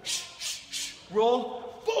 shh, shh, shh,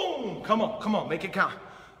 roll, boom. Come on, make it count.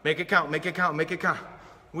 Make it count, make it count, make it count.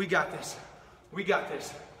 We got this, we got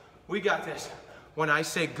this, we got this. When I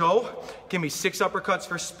say go, give me 6 uppercuts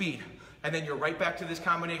for speed. And then you're right back to this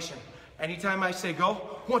combination. Anytime I say go,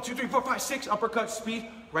 1, 2, 3, 4, 5, 6, uppercut, speed,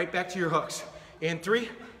 right back to your hooks. In 3,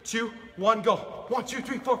 2, 1, go. 1, 2,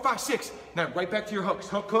 3, 4, 5, 6. Now right back to your hooks.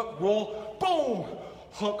 Hook, hook, roll, boom.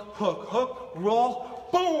 Hook, hook, hook, roll,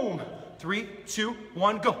 boom. 3, 2,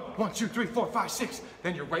 1, go. 1, 2, 3, 4, 5, 6.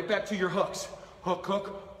 Then you're right back to your hooks. Hook,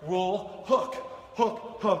 hook, roll, hook.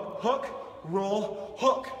 Hook, hook, hook, roll,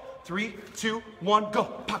 hook. 3, 2, 1, go.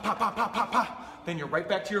 Pop, pop, pop, pop, pop, pop. Then you're right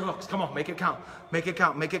back to your hooks. Come on, make it count. Make it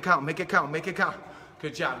count, make it count, make it count, make it count.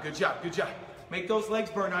 Good job, good job, good job. Make those legs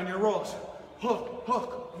burn on your rolls. Hook,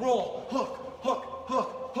 hook, roll, hook, hook,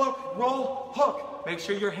 hook, hook, roll, hook. Make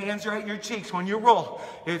sure your hands are at your cheeks when you roll.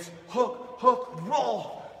 It's hook, hook,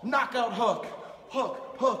 roll, knockout hook.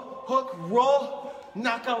 Hook, hook, hook, roll,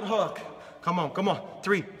 knockout hook. Come on, come on.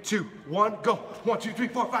 3, 2, 1, go. 1, 2, 3,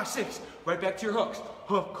 4, 5, 6. Right back to your hooks.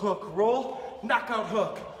 Hook, hook, roll, knockout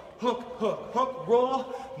hook. Hook, hook, hook,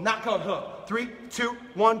 roll, knockout hook. 3, 2,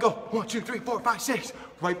 1, go. 1, 2, 3, 4, 5, 6.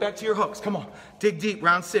 Right back to your hooks. Come on. Dig deep,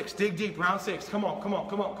 round 6. Dig deep, round 6. Come on, come on,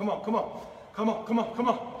 come on, come on, come on. Come on, come on, come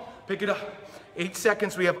on. Pick it up. 8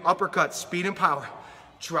 seconds, we have uppercuts, speed and power.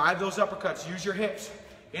 Drive those uppercuts. Use your hips.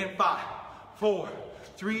 In 5, 4,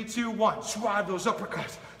 3, 2, 1. Drive those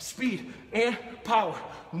uppercuts. Speed and power.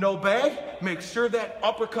 No bag. Make sure that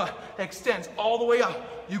uppercut extends all the way out.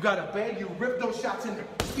 You got a bag. You rip those shots in there.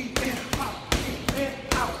 Speed and power. Speed and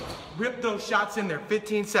power. Rip those shots in there.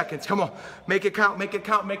 15 seconds. Come on. Make it count. Make it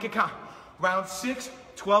count. Make it count. Round 6.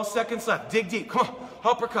 12 seconds left. Dig deep. Come on.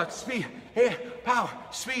 Uppercut. Speed and power.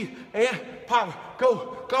 Speed and power.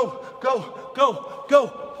 Go. Go. Go. Go.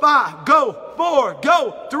 Go. 5. Go. 4.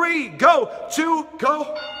 Go. 3. Go. 2.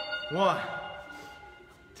 Go. 1.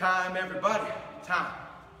 Time, everybody. Time.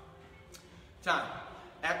 Time.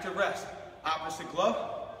 Active rest. Opposite glove,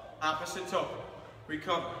 opposite toe.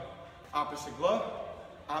 Recover. Opposite glove,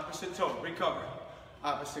 opposite toe. Recover.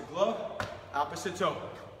 Opposite glove, opposite toe.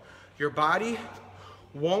 Your body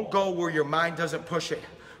won't go where your mind doesn't push it.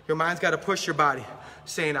 Your mind's got to push your body.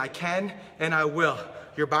 saying I can and I will.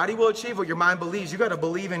 Your body will achieve what your mind believes. You got to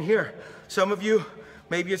believe in here. Some of you,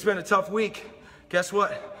 maybe it's been a tough week. Guess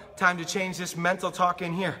what? Time to change this mental talk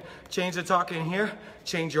in here. Change the talk in here.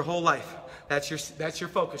 Change your whole life. That's your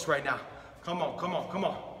focus right now. Come on, come on, come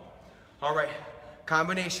on. All right,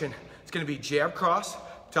 combination. It's gonna be jab cross,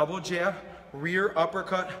 double jab, rear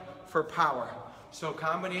uppercut for power. So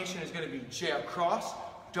combination is gonna be jab cross,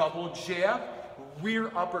 double jab,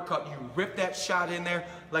 rear uppercut. You rip that shot in there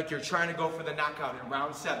like you're trying to go for the knockout in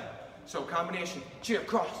round 7. So combination, jab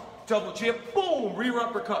cross, double jab, boom, rear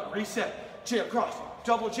uppercut, reset, jab cross,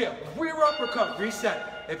 double jab, rear uppercut,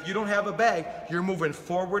 reset. If you don't have a bag, you're moving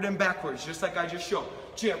forward and backwards, just like I just showed.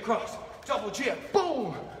 Jab cross, double jab,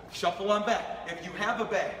 boom, shuffle on back. If you have a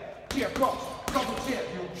bag, jab cross, double jab,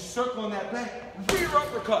 you're circling that bag, rear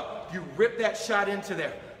uppercut. You rip that shot into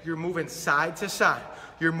there. You're moving side to side.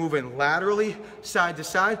 You're moving laterally, side to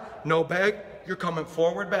side, no bag. You're coming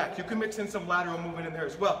forward, back. You can mix in some lateral movement in there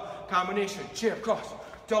as well. Combination, jab cross,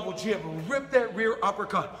 double jab, rip that rear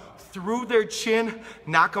uppercut through their chin,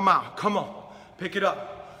 knock them out. Come on, pick it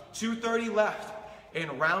up. 2:30 left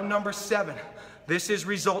in round number 7. This is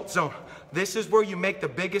result zone. This is where you make the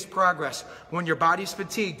biggest progress. When your body's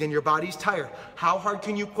fatigued and your body's tired, how hard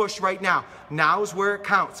can you push right now? Now is where it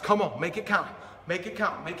counts. Come on, make it count. Make it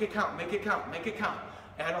count, make it count, make it count, make it count.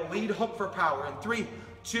 Add a lead hook for power in 3,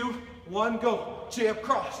 2, 1, go. Jab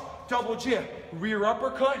cross, double jab, rear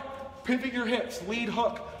uppercut, pivot your hips, lead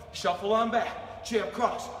hook, shuffle on back, jab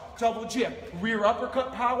cross, double jab, rear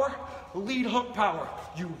uppercut power, lead hook power.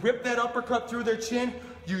 You rip that uppercut through their chin,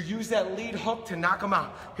 you use that lead hook to knock them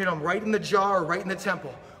out. Hit them right in the jaw or right in the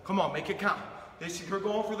temple. Come on, make it count. You're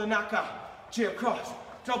going for the knockout. Jab cross,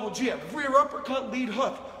 double jab, rear uppercut, lead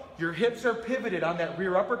hook. Your hips are pivoted on that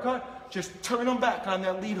rear uppercut. Just turn them back on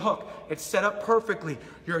that lead hook. It's set up perfectly.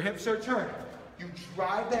 Your hips are turned. You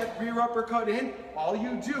drive that rear uppercut in. All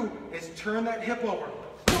you do is turn that hip over.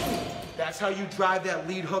 Boom. That's how you drive that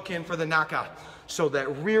lead hook in for the knockout. So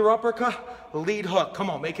that rear uppercut, lead hook. Come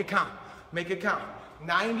on, make it count. Make it count.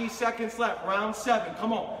 90 seconds left, round 7.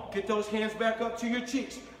 Come on, get those hands back up to your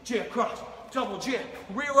cheeks. Jab cross, double jab,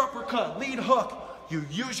 rear uppercut, lead hook. You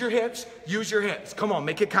use your hips, use your hips. Come on,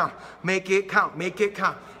 make it count, make it count, make it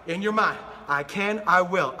count. In your mind, I can, I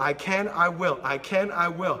will, I can, I will, I can, I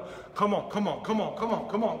will. Come on, come on, come on, come on,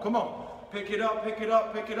 come on, come on. Pick it up, pick it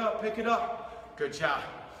up, pick it up, pick it up. Good job,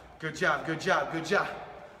 good job, good job, good job,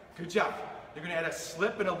 good job. You're gonna add a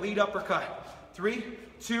slip and a lead uppercut. 3,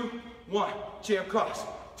 2, 1, jab cross,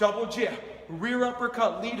 double jab, rear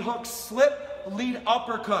uppercut, lead hook, slip, lead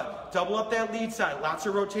uppercut. Double up that lead side, lots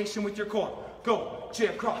of rotation with your core. Go,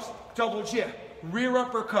 jab cross, double jab, rear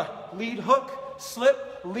uppercut, lead hook,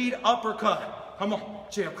 slip, lead uppercut. Come on,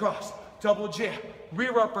 jab cross, double jab,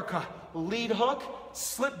 rear uppercut, lead hook,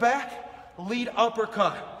 slip back, lead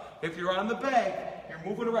uppercut. If you're on the bag, you're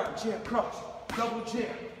moving around, jab cross, double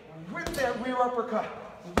jab, rip that rear uppercut,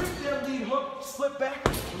 rip that lead hook, slip back,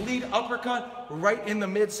 lead uppercut right in the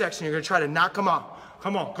midsection. You're gonna try to knock them out.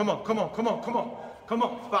 Come on, come on, come on, come on, come on, come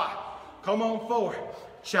on. 5, come on, 4.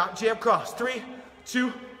 Chop, jab, cross. 3, 2,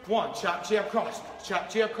 1. Chop, jab, cross. Chop,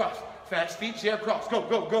 jab, cross. Fast feet, jab, cross. Go,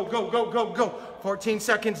 go, go, go, go, go, go. 14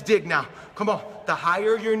 seconds, dig now. Come on. The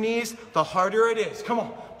higher your knees, the harder it is. Come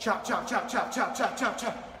on. Chop, chop, chop, chop, chop, chop, chop,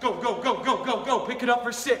 chop. Go, go, go, go, go, go. Pick it up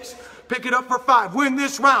for 6. Pick it up for 5. Win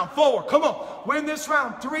this round. 4. Come on. Win this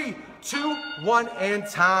round. 3, 2, 1, and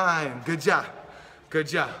time. Good job. Good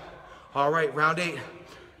job. All right, round 8.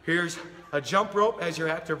 Here's a jump rope as your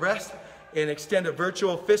active rest and extend a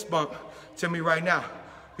virtual fist bump to me right now.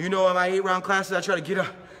 You know, in my 8-round classes, I try to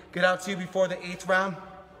get out to you before the 8th round.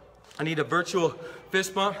 I need a virtual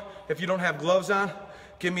fist bump. If you don't have gloves on,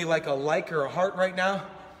 give me like a like or a heart right now.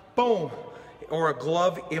 Boom. Or a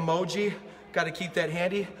glove emoji. Got to keep that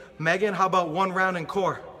handy. Megan, how about 1 round in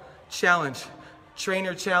core? Challenge.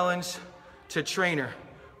 Trainer challenge to trainer.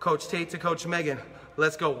 Coach Tate to Coach Megan.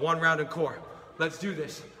 Let's go. 1 round in core. Let's do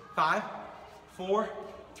this. 5, 4,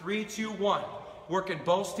 3, 2, 1. Working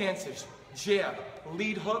both stances. Jab,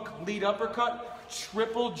 lead hook, lead uppercut,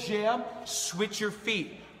 triple jab, switch your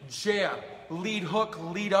feet. Jab, lead hook,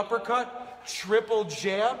 lead uppercut, triple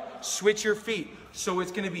jab, switch your feet. So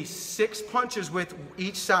it's gonna be 6 punches with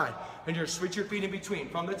each side. And you're gonna switch your feet in between.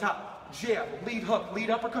 From the top, jab, lead hook, lead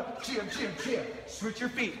uppercut, jab, jab, jab. Switch your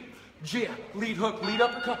feet. Jab, lead hook, lead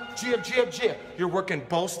uppercut, jab, jab, jab. You're working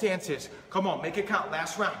both stances. Come on, make it count.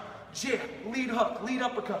 Last round. Jab, lead hook, lead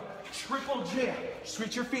uppercut, triple jab.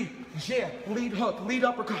 Switch your feet. Jab, lead hook, lead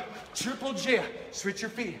uppercut, triple jab. Switch your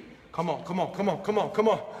feet. Come on, come on, come on, come on, come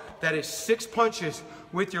on. That is 6 punches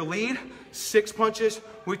with your lead, 6 punches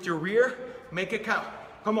with your rear. Make it count.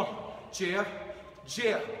 Come on. Jab,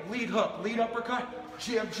 jab, lead hook, lead uppercut,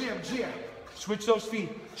 jab, jab, jab. Switch those feet.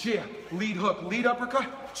 Jab, lead hook, lead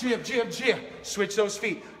uppercut, jab, jab, jab. Switch those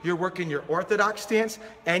feet. You're working your orthodox stance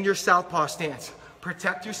and your southpaw stance.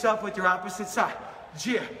 Protect yourself with your opposite side.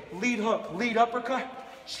 Jab, lead hook, lead uppercut,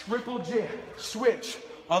 triple jab. Switch.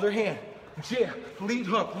 Other hand. Jab, lead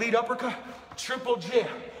hook, lead uppercut, triple jab.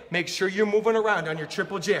 Make sure you're moving around on your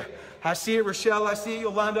triple jab. I see it, Rochelle. I see it,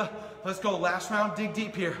 Yolanda. Let's go. Last round. Dig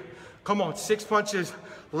deep here. Come on. 6 punches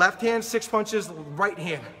left hand, 6 punches right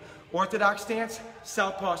hand. Orthodox stance,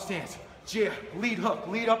 southpaw stance. Jab, lead hook,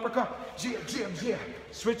 lead uppercut, jab, jab, jab.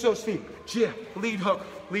 Switch those feet. Jab, lead hook,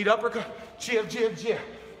 lead uppercut, jab, jab, jab.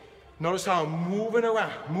 Notice how I'm moving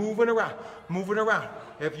around, moving around, moving around.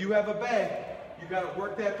 If you have a bag, you gotta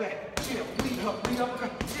work that bag. Jab, lead hook, lead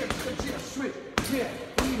uppercut, jab, jab, jab. Switch. Jab,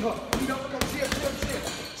 lead hook, lead uppercut, jab, jab, jab.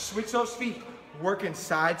 Switch those feet. Working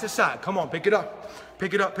side to side. Come on, pick it up.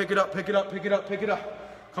 Pick it up, pick it up, pick it up, pick it up, pick it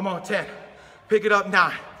up. Come on, 10. Pick it up,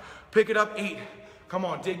 9. Pick it up, 8. Come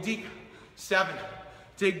on, dig deep. 7.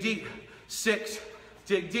 Dig deep. 6.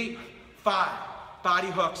 Dig deep. 5. Body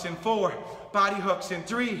hooks in 4. Body hooks in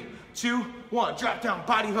 3, 2, 1. Drop down.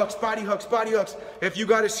 Body hooks, body hooks, body hooks. If you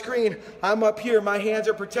got a screen, I'm up here. My hands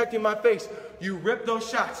are protecting my face. You rip those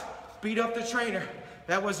shots. Beat up the trainer.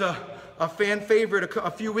 That was a fan favorite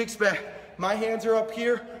a few weeks back. My hands are up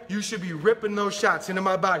here. You should be ripping those shots into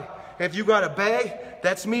my body. If you got a bag,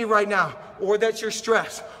 that's me right now. Or that's your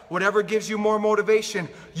stress. Whatever gives you more motivation,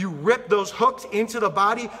 you rip those hooks into the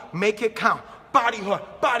body, make it count. Body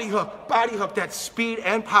hook, body hook, body hook. That's speed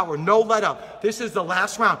and power. No let up. This is the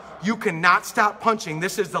last round. You cannot stop punching.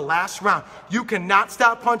 This is the last round. You cannot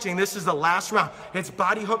stop punching. This is the last round. It's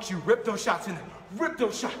body hooks. You rip those shots in there. Rip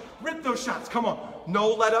those shots. Rip those shots. Come on.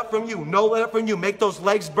 No let up from you. No let up from you. Make those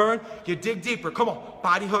legs burn. You dig deeper. Come on.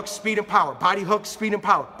 Body hook, speed and power. Body hook, speed and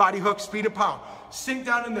power. Body hook, speed and power. Sink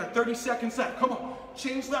down in there. 30-second set. Come on.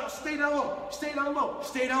 Change low. Stay down low. Stay down low.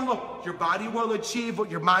 Stay down low. Your body will achieve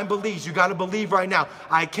what your mind believes. You got to believe right now.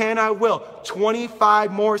 I can, I will.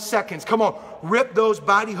 25 more seconds. Come on. Rip those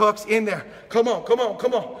body hooks in there. Come on, come on,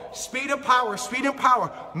 come on. Speed and power, speed and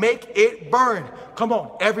power. Make it burn. Come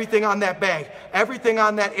on. Everything on that bag. Everything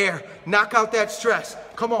on that air. Knock out that stress.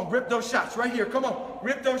 Come on. Rip those shots right here. Come on.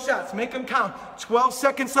 Rip those shots. Make them count. 12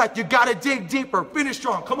 seconds left. You got to dig deeper. Finish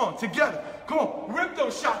strong. Come on. Together. Come on. Rip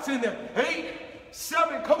those shots in there. 8,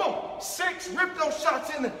 7. Come on. 6. Rip those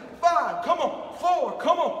shots in there. 5. Come on. 4.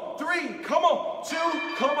 Come on. 3. Come on. 2.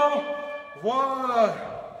 Come on. 1.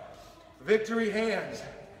 Victory hands.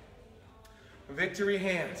 Victory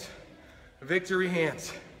hands. Victory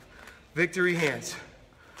hands. Victory hands.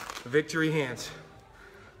 Victory hands.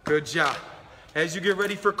 Good job. As you get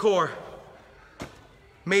ready for core,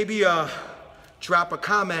 maybe drop a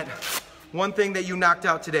comment. One thing that you knocked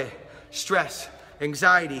out today. Stress,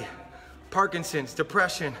 anxiety, Parkinson's,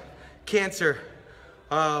 depression, cancer,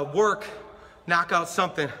 work. Knock out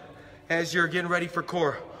something as you're getting ready for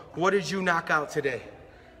core. What did you knock out today?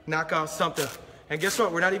 Knock out something. And guess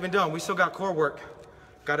what? We're not even done. We still got core work.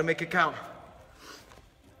 Got to make it count.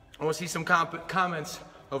 I want to see some comments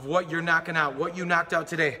of what you're knocking out, what you knocked out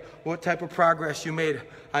today, what type of progress you made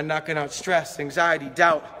on knocking out stress, anxiety,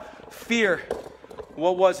 doubt, fear.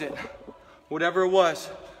 What was it? Whatever it was,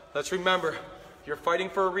 let's remember, you're fighting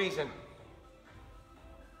for a reason.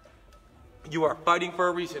 You are fighting for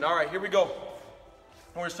a reason. All right, here we go.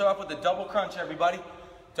 We're going to start off with the double crunch, everybody.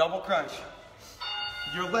 Double crunch.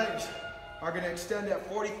 Your legs are going to extend at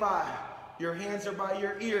 45. Your hands are by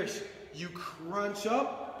your ears. You crunch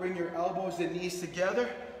up, bring your elbows and knees together,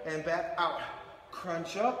 and back out.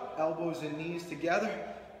 Crunch up, elbows and knees together,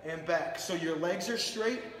 and back. So your legs are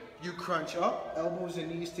straight. You crunch up, elbows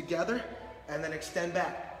and knees together, and then extend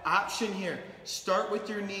back. Option here, start with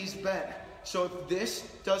your knees bent. So if this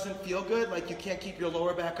doesn't feel good, like you can't keep your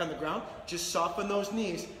lower back on the ground, just soften those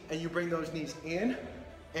knees, and you bring those knees in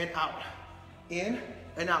and out. In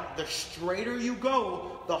and out. The straighter you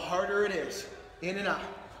go, the harder it is. In and out.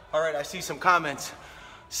 All right, I see some comments.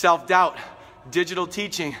 Self-doubt, digital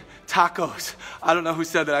teaching, tacos. I don't know who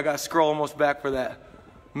said that. I got to scroll almost back for that.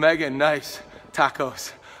 Megan, nice.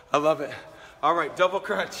 Tacos. I love it. All right, double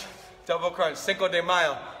crunch. Double crunch. Cinco de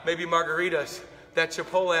Mayo. Maybe margaritas. That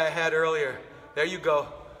Chipotle I had earlier. There you go.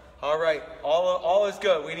 All right, all is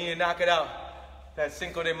good. We need to knock it out. That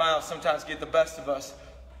Cinco de Mayo sometimes get the best of us.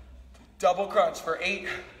 Double crunch for 8.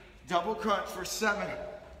 Double crunch for 7.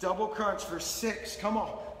 Double crunch for 6. Come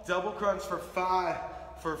on. Double crunch for 5,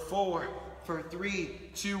 for 4, for 3,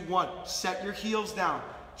 2, 1. Set your heels down.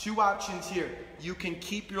 2 options here. You can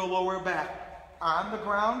keep your lower back on the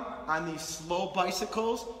ground on these slow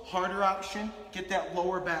bicycles. Harder option, get that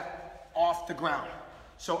lower back off the ground.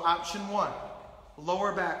 So option 1,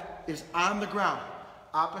 lower back is on the ground.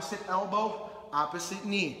 Opposite elbow, opposite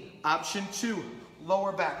knee. Option 2,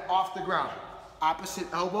 lower back off the ground. Opposite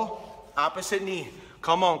elbow, opposite knee.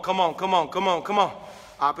 Come on, come on, come on, come on, come on.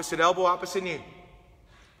 Opposite elbow, opposite knee.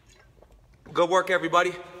 Good work,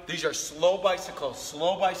 everybody. These are slow bicycles,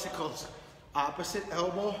 slow bicycles. Opposite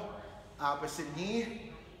elbow, opposite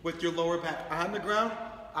knee, with your lower back on the ground.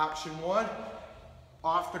 Option 1,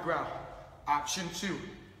 off the ground. Option 2.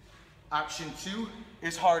 Option 2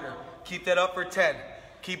 is harder. Keep that up for 10.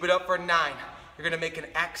 Keep it up for 9. You're gonna make an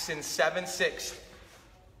X in 7, 6.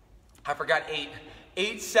 I forgot 8.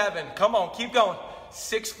 8, 7. Come on, keep going.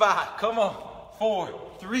 6, 5. Come on. 4,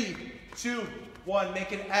 3, 2, 1.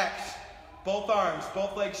 Make an X. Both arms,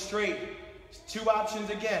 both legs straight. 2 options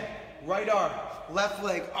again. Right arm, left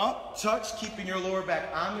leg up, touch, keeping your lower back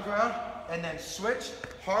on the ground, and then switch.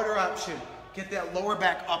 Harder option. Get that lower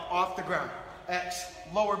back up off the ground. X,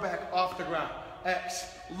 lower back off the ground. X,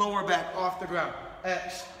 lower back off the ground.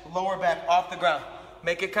 X, lower back off the ground.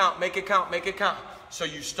 Make it count, make it count, make it count. So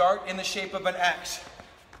you start in the shape of an X.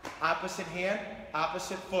 Opposite hand,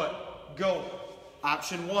 opposite foot. Go.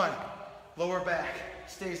 Option 1, lower back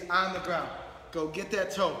stays on the ground. Go get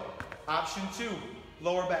that toe. Option 2,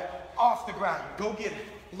 lower back off the ground. Go get it.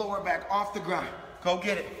 Lower back off the ground. Go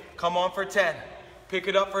get it. Come on for 10. Pick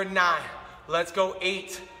it up for 9. Let's go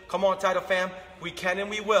 8. Come on, Title fam. We can and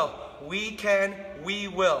we will. We can, we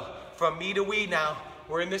will. From me to we now.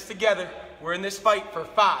 We're in this together. We're in this fight for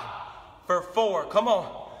 5, for 4. Come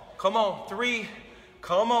on. Come on. 3.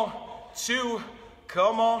 Come on. 2.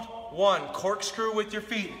 Come on. 1. Corkscrew with your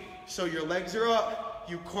feet. So your legs are up.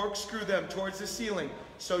 You corkscrew them towards the ceiling.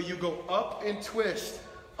 So you go up and twist.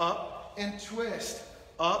 Up and twist.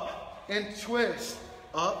 Up and twist.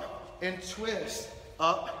 Up and twist.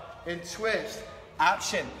 Up and twist.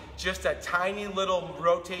 Option, just a tiny little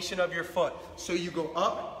rotation of your foot. So you go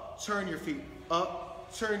up, turn your feet.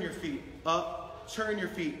 Up, turn your feet. Up, turn your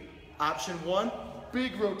feet. Option 1,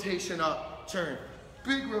 big rotation up, turn.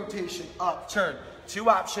 Big rotation up, turn. 2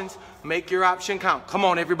 options, make your option count. Come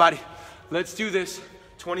on, everybody. Let's do this.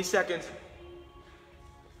 20 seconds.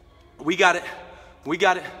 We got it. We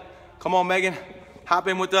got it. Come on, Megan. Hop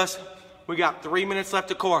in with us. We got 3 minutes left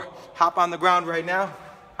to core. Hop on the ground right now.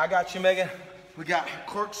 I got you, Megan. We got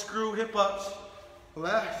corkscrew hip ups.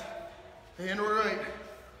 Left and right.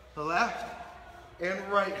 Left and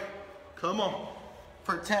right. Come on.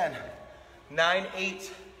 For 10. 9,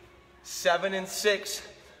 8, 7, and 6.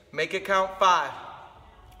 Make it count 5.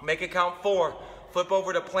 Make it count 4. Flip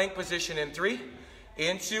over to plank position in 3,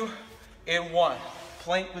 in 2, in 1.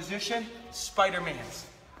 Plank position, Spider-Man's.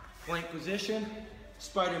 Plank position,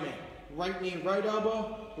 Spider-Man. Right knee, right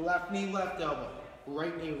elbow, left knee, left elbow.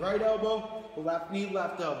 Right knee, right elbow, left knee,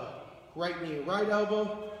 left elbow. Right knee, right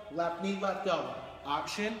elbow, left knee, left elbow.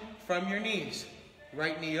 Option from your knees.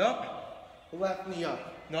 Right knee up, left knee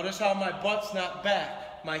up. Notice how my butt's not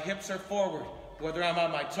back. My hips are forward. Whether I'm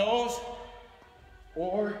on my toes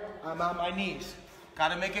or I'm on my knees.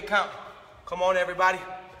 Gotta make it count. Come on, everybody.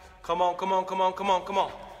 Come on, come on, come on, come on, come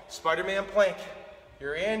on. Spider-Man plank.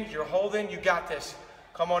 You're in, you're holding, you got this.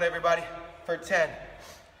 Come on, everybody. For 10,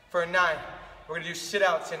 for 9. We're gonna do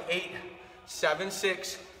sit-outs in 8, 7,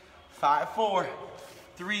 6, 5, 4,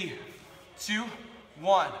 3, 2,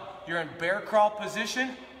 1. You're in bear crawl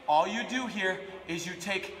position. All you do here is you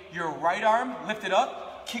take your right arm, lift it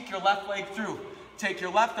up, kick your left leg through. Take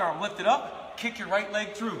your left arm, lift it up, kick your right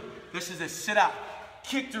leg through. This is a sit-out.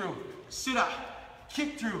 Kick through, sit-out,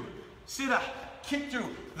 kick through, sit-out, kick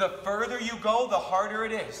through. The further you go, the harder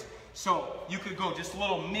it is. So you could go just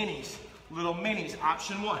little minis,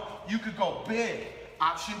 option 1. You could go big,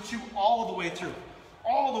 option 2, all the way through,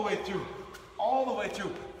 all the way through, all the way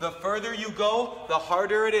through. The further you go, the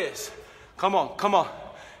harder it is. Come on, come on.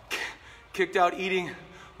 Kicked out eating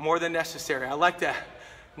more than necessary. I like that.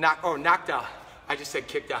 Knocked out. I just said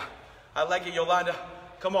kicked out. I like it, Yolanda.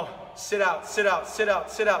 Come on, sit out, sit out, sit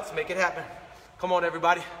out, sit out. Let's make it happen. Come on,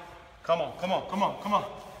 everybody. Come on, come on, come on, come on.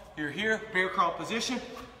 You're here, bear crawl position.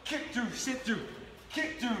 Kick through, sit through.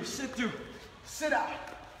 Kick through, sit through. Sit out,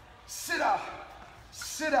 sit out,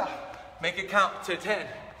 sit out. Make it count to 10,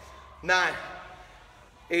 9,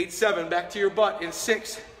 8, 7. Back to your butt in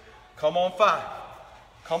 6. Come on, 5.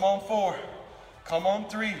 Come on, 4. Come on,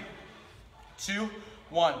 3, 2,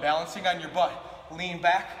 1. Balancing on your butt. Lean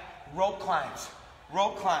back, rope climbs,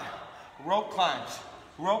 rope climb, rope climbs,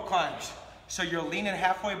 rope climbs. So you're leaning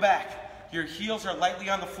halfway back. Your heels are lightly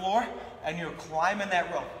on the floor and you're climbing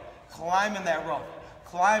that rope, climbing that rope,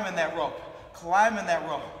 climbing that rope. Climbing that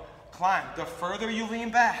rope. Climb. The further you lean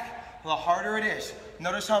back, the harder it is.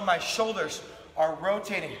 Notice how my shoulders are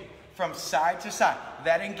rotating from side to side.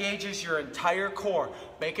 That engages your entire core.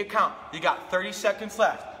 Make it count. You got 30 seconds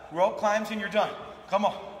left. Rope climbs and you're done. Come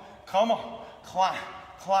on. Come on. Climb.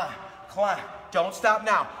 Climb. Climb. Don't stop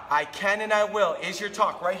now. I can and I will is your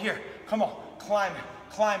talk right here. Come on. Climb.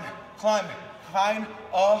 Climb. Climb. Find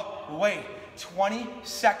a way. 20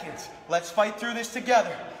 seconds. Let's fight through this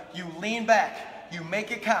together. You lean back. You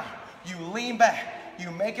make it count. You lean back.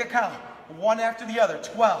 You make it count. One after the other.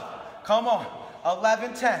 12. Come on.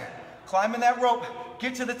 11, 10. Climbing that rope.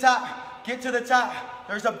 Get to the top. Get to the top.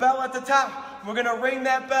 There's a bell at the top. We're going to ring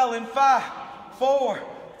that bell in 5, 4,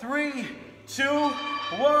 3, 2,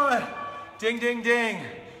 1. Ding, ding, ding.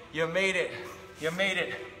 You made it. You made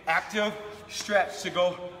it. Active stretch to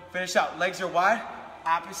go finish out. Legs are wide.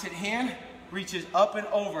 Opposite hand reaches up and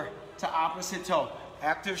over to opposite toe.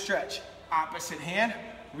 Active stretch. Opposite hand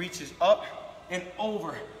reaches up and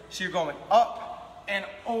over. So you're going up and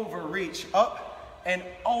over, reach. Up and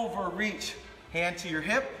over, reach. Hand to your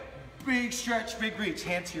hip. Big stretch, big reach.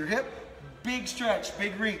 Hand to your hip. Big stretch,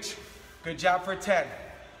 big reach. Good job for 10.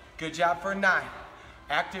 Good job for 9.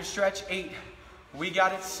 Active stretch, 8. We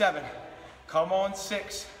got it, 7. Come on,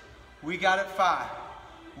 6. We got it, 5.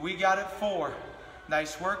 We got it, 4.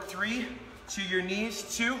 Nice work, 3. To your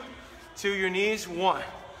knees, 2. To your knees, 1.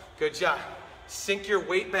 Good job. Sink your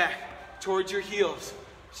weight back towards your heels.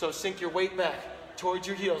 So sink your weight back towards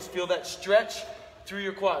your heels. Feel that stretch through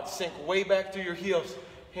your quads. Sink way back through your heels.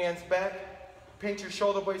 Hands back. Pinch your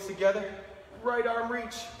shoulder blades together. Right arm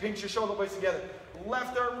reach. Pinch your shoulder blades together.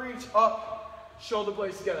 Left arm reach. Up. Shoulder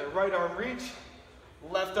blades together. Right arm reach.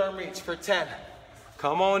 Left arm reach for 10.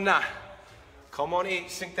 Come on 9. Come on 8.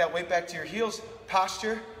 Sink that weight back to your heels.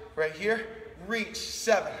 Posture right here. Reach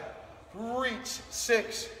 7. Reach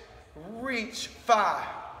 6. Reach 5.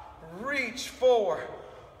 Reach 4.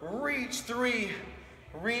 Reach 3.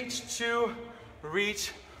 Reach 2.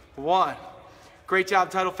 Reach 1. Great job,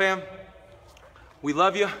 Title fam. We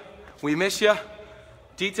love you. We miss you.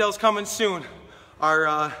 Details coming soon.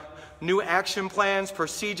 Our new action plans,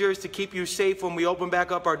 procedures to keep you safe when we open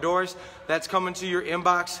back up our doors. That's coming to your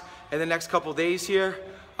inbox in the next couple days here.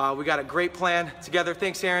 We got a great plan together.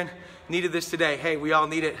 Thanks, Aaron. Needed this today. Hey, we all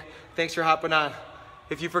need it. Thanks for hopping on.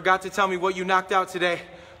 If you forgot to tell me what you knocked out today,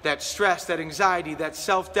 that stress, that anxiety, that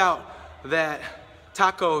self-doubt, that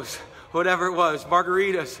tacos, whatever it was,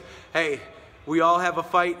 margaritas, hey, we all have a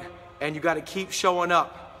fight and you got to keep showing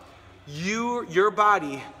up. Your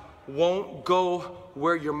body won't go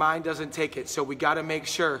where your mind doesn't take it. So we got to make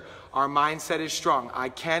sure our mindset is strong. I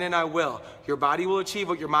can and I will. Your body will achieve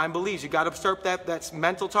what your mind believes. You got to start that's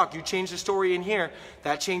mental talk. You change the story in here,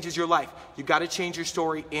 that changes your life. You got to change your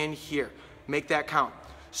story in here. Make that count.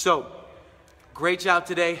 So, great job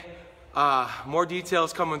today. More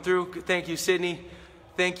details coming through. Thank you, Sydney.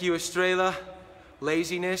 Thank you, Estrella.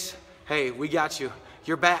 Laziness. Hey, we got you.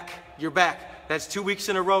 You're back. You're back. That's 2 weeks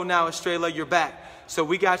in a row now, Estrella. You're back. So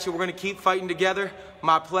we got you. We're going to keep fighting together.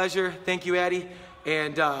 My pleasure. Thank you, Addie.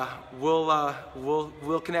 And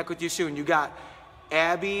we'll connect with you soon. You got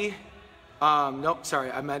Abby. Nope,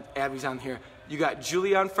 sorry. I meant Abby's on here. You got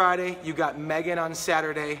Julie on Friday. You got Megan on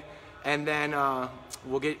Saturday. And then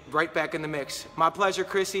we'll get right back in the mix. My pleasure,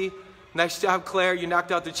 Chrissy. Nice job, Claire. You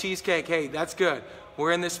knocked out the cheesecake. Hey, that's good.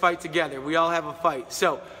 We're in this fight together. We all have a fight.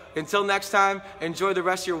 So until next time, enjoy the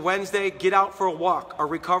rest of your Wednesday. Get out for a walk, a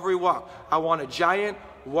recovery walk. I want a giant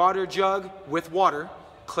water jug with water,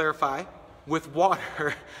 clarify, with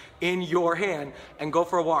water in your hand, and go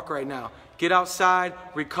for a walk right now. Get outside,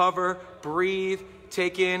 recover, breathe,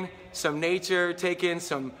 take in some nature, take in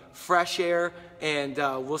some fresh air, and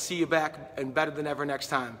we'll see you back and better than ever next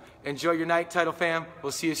time. Enjoy your night, Title fam.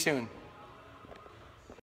 We'll see you soon.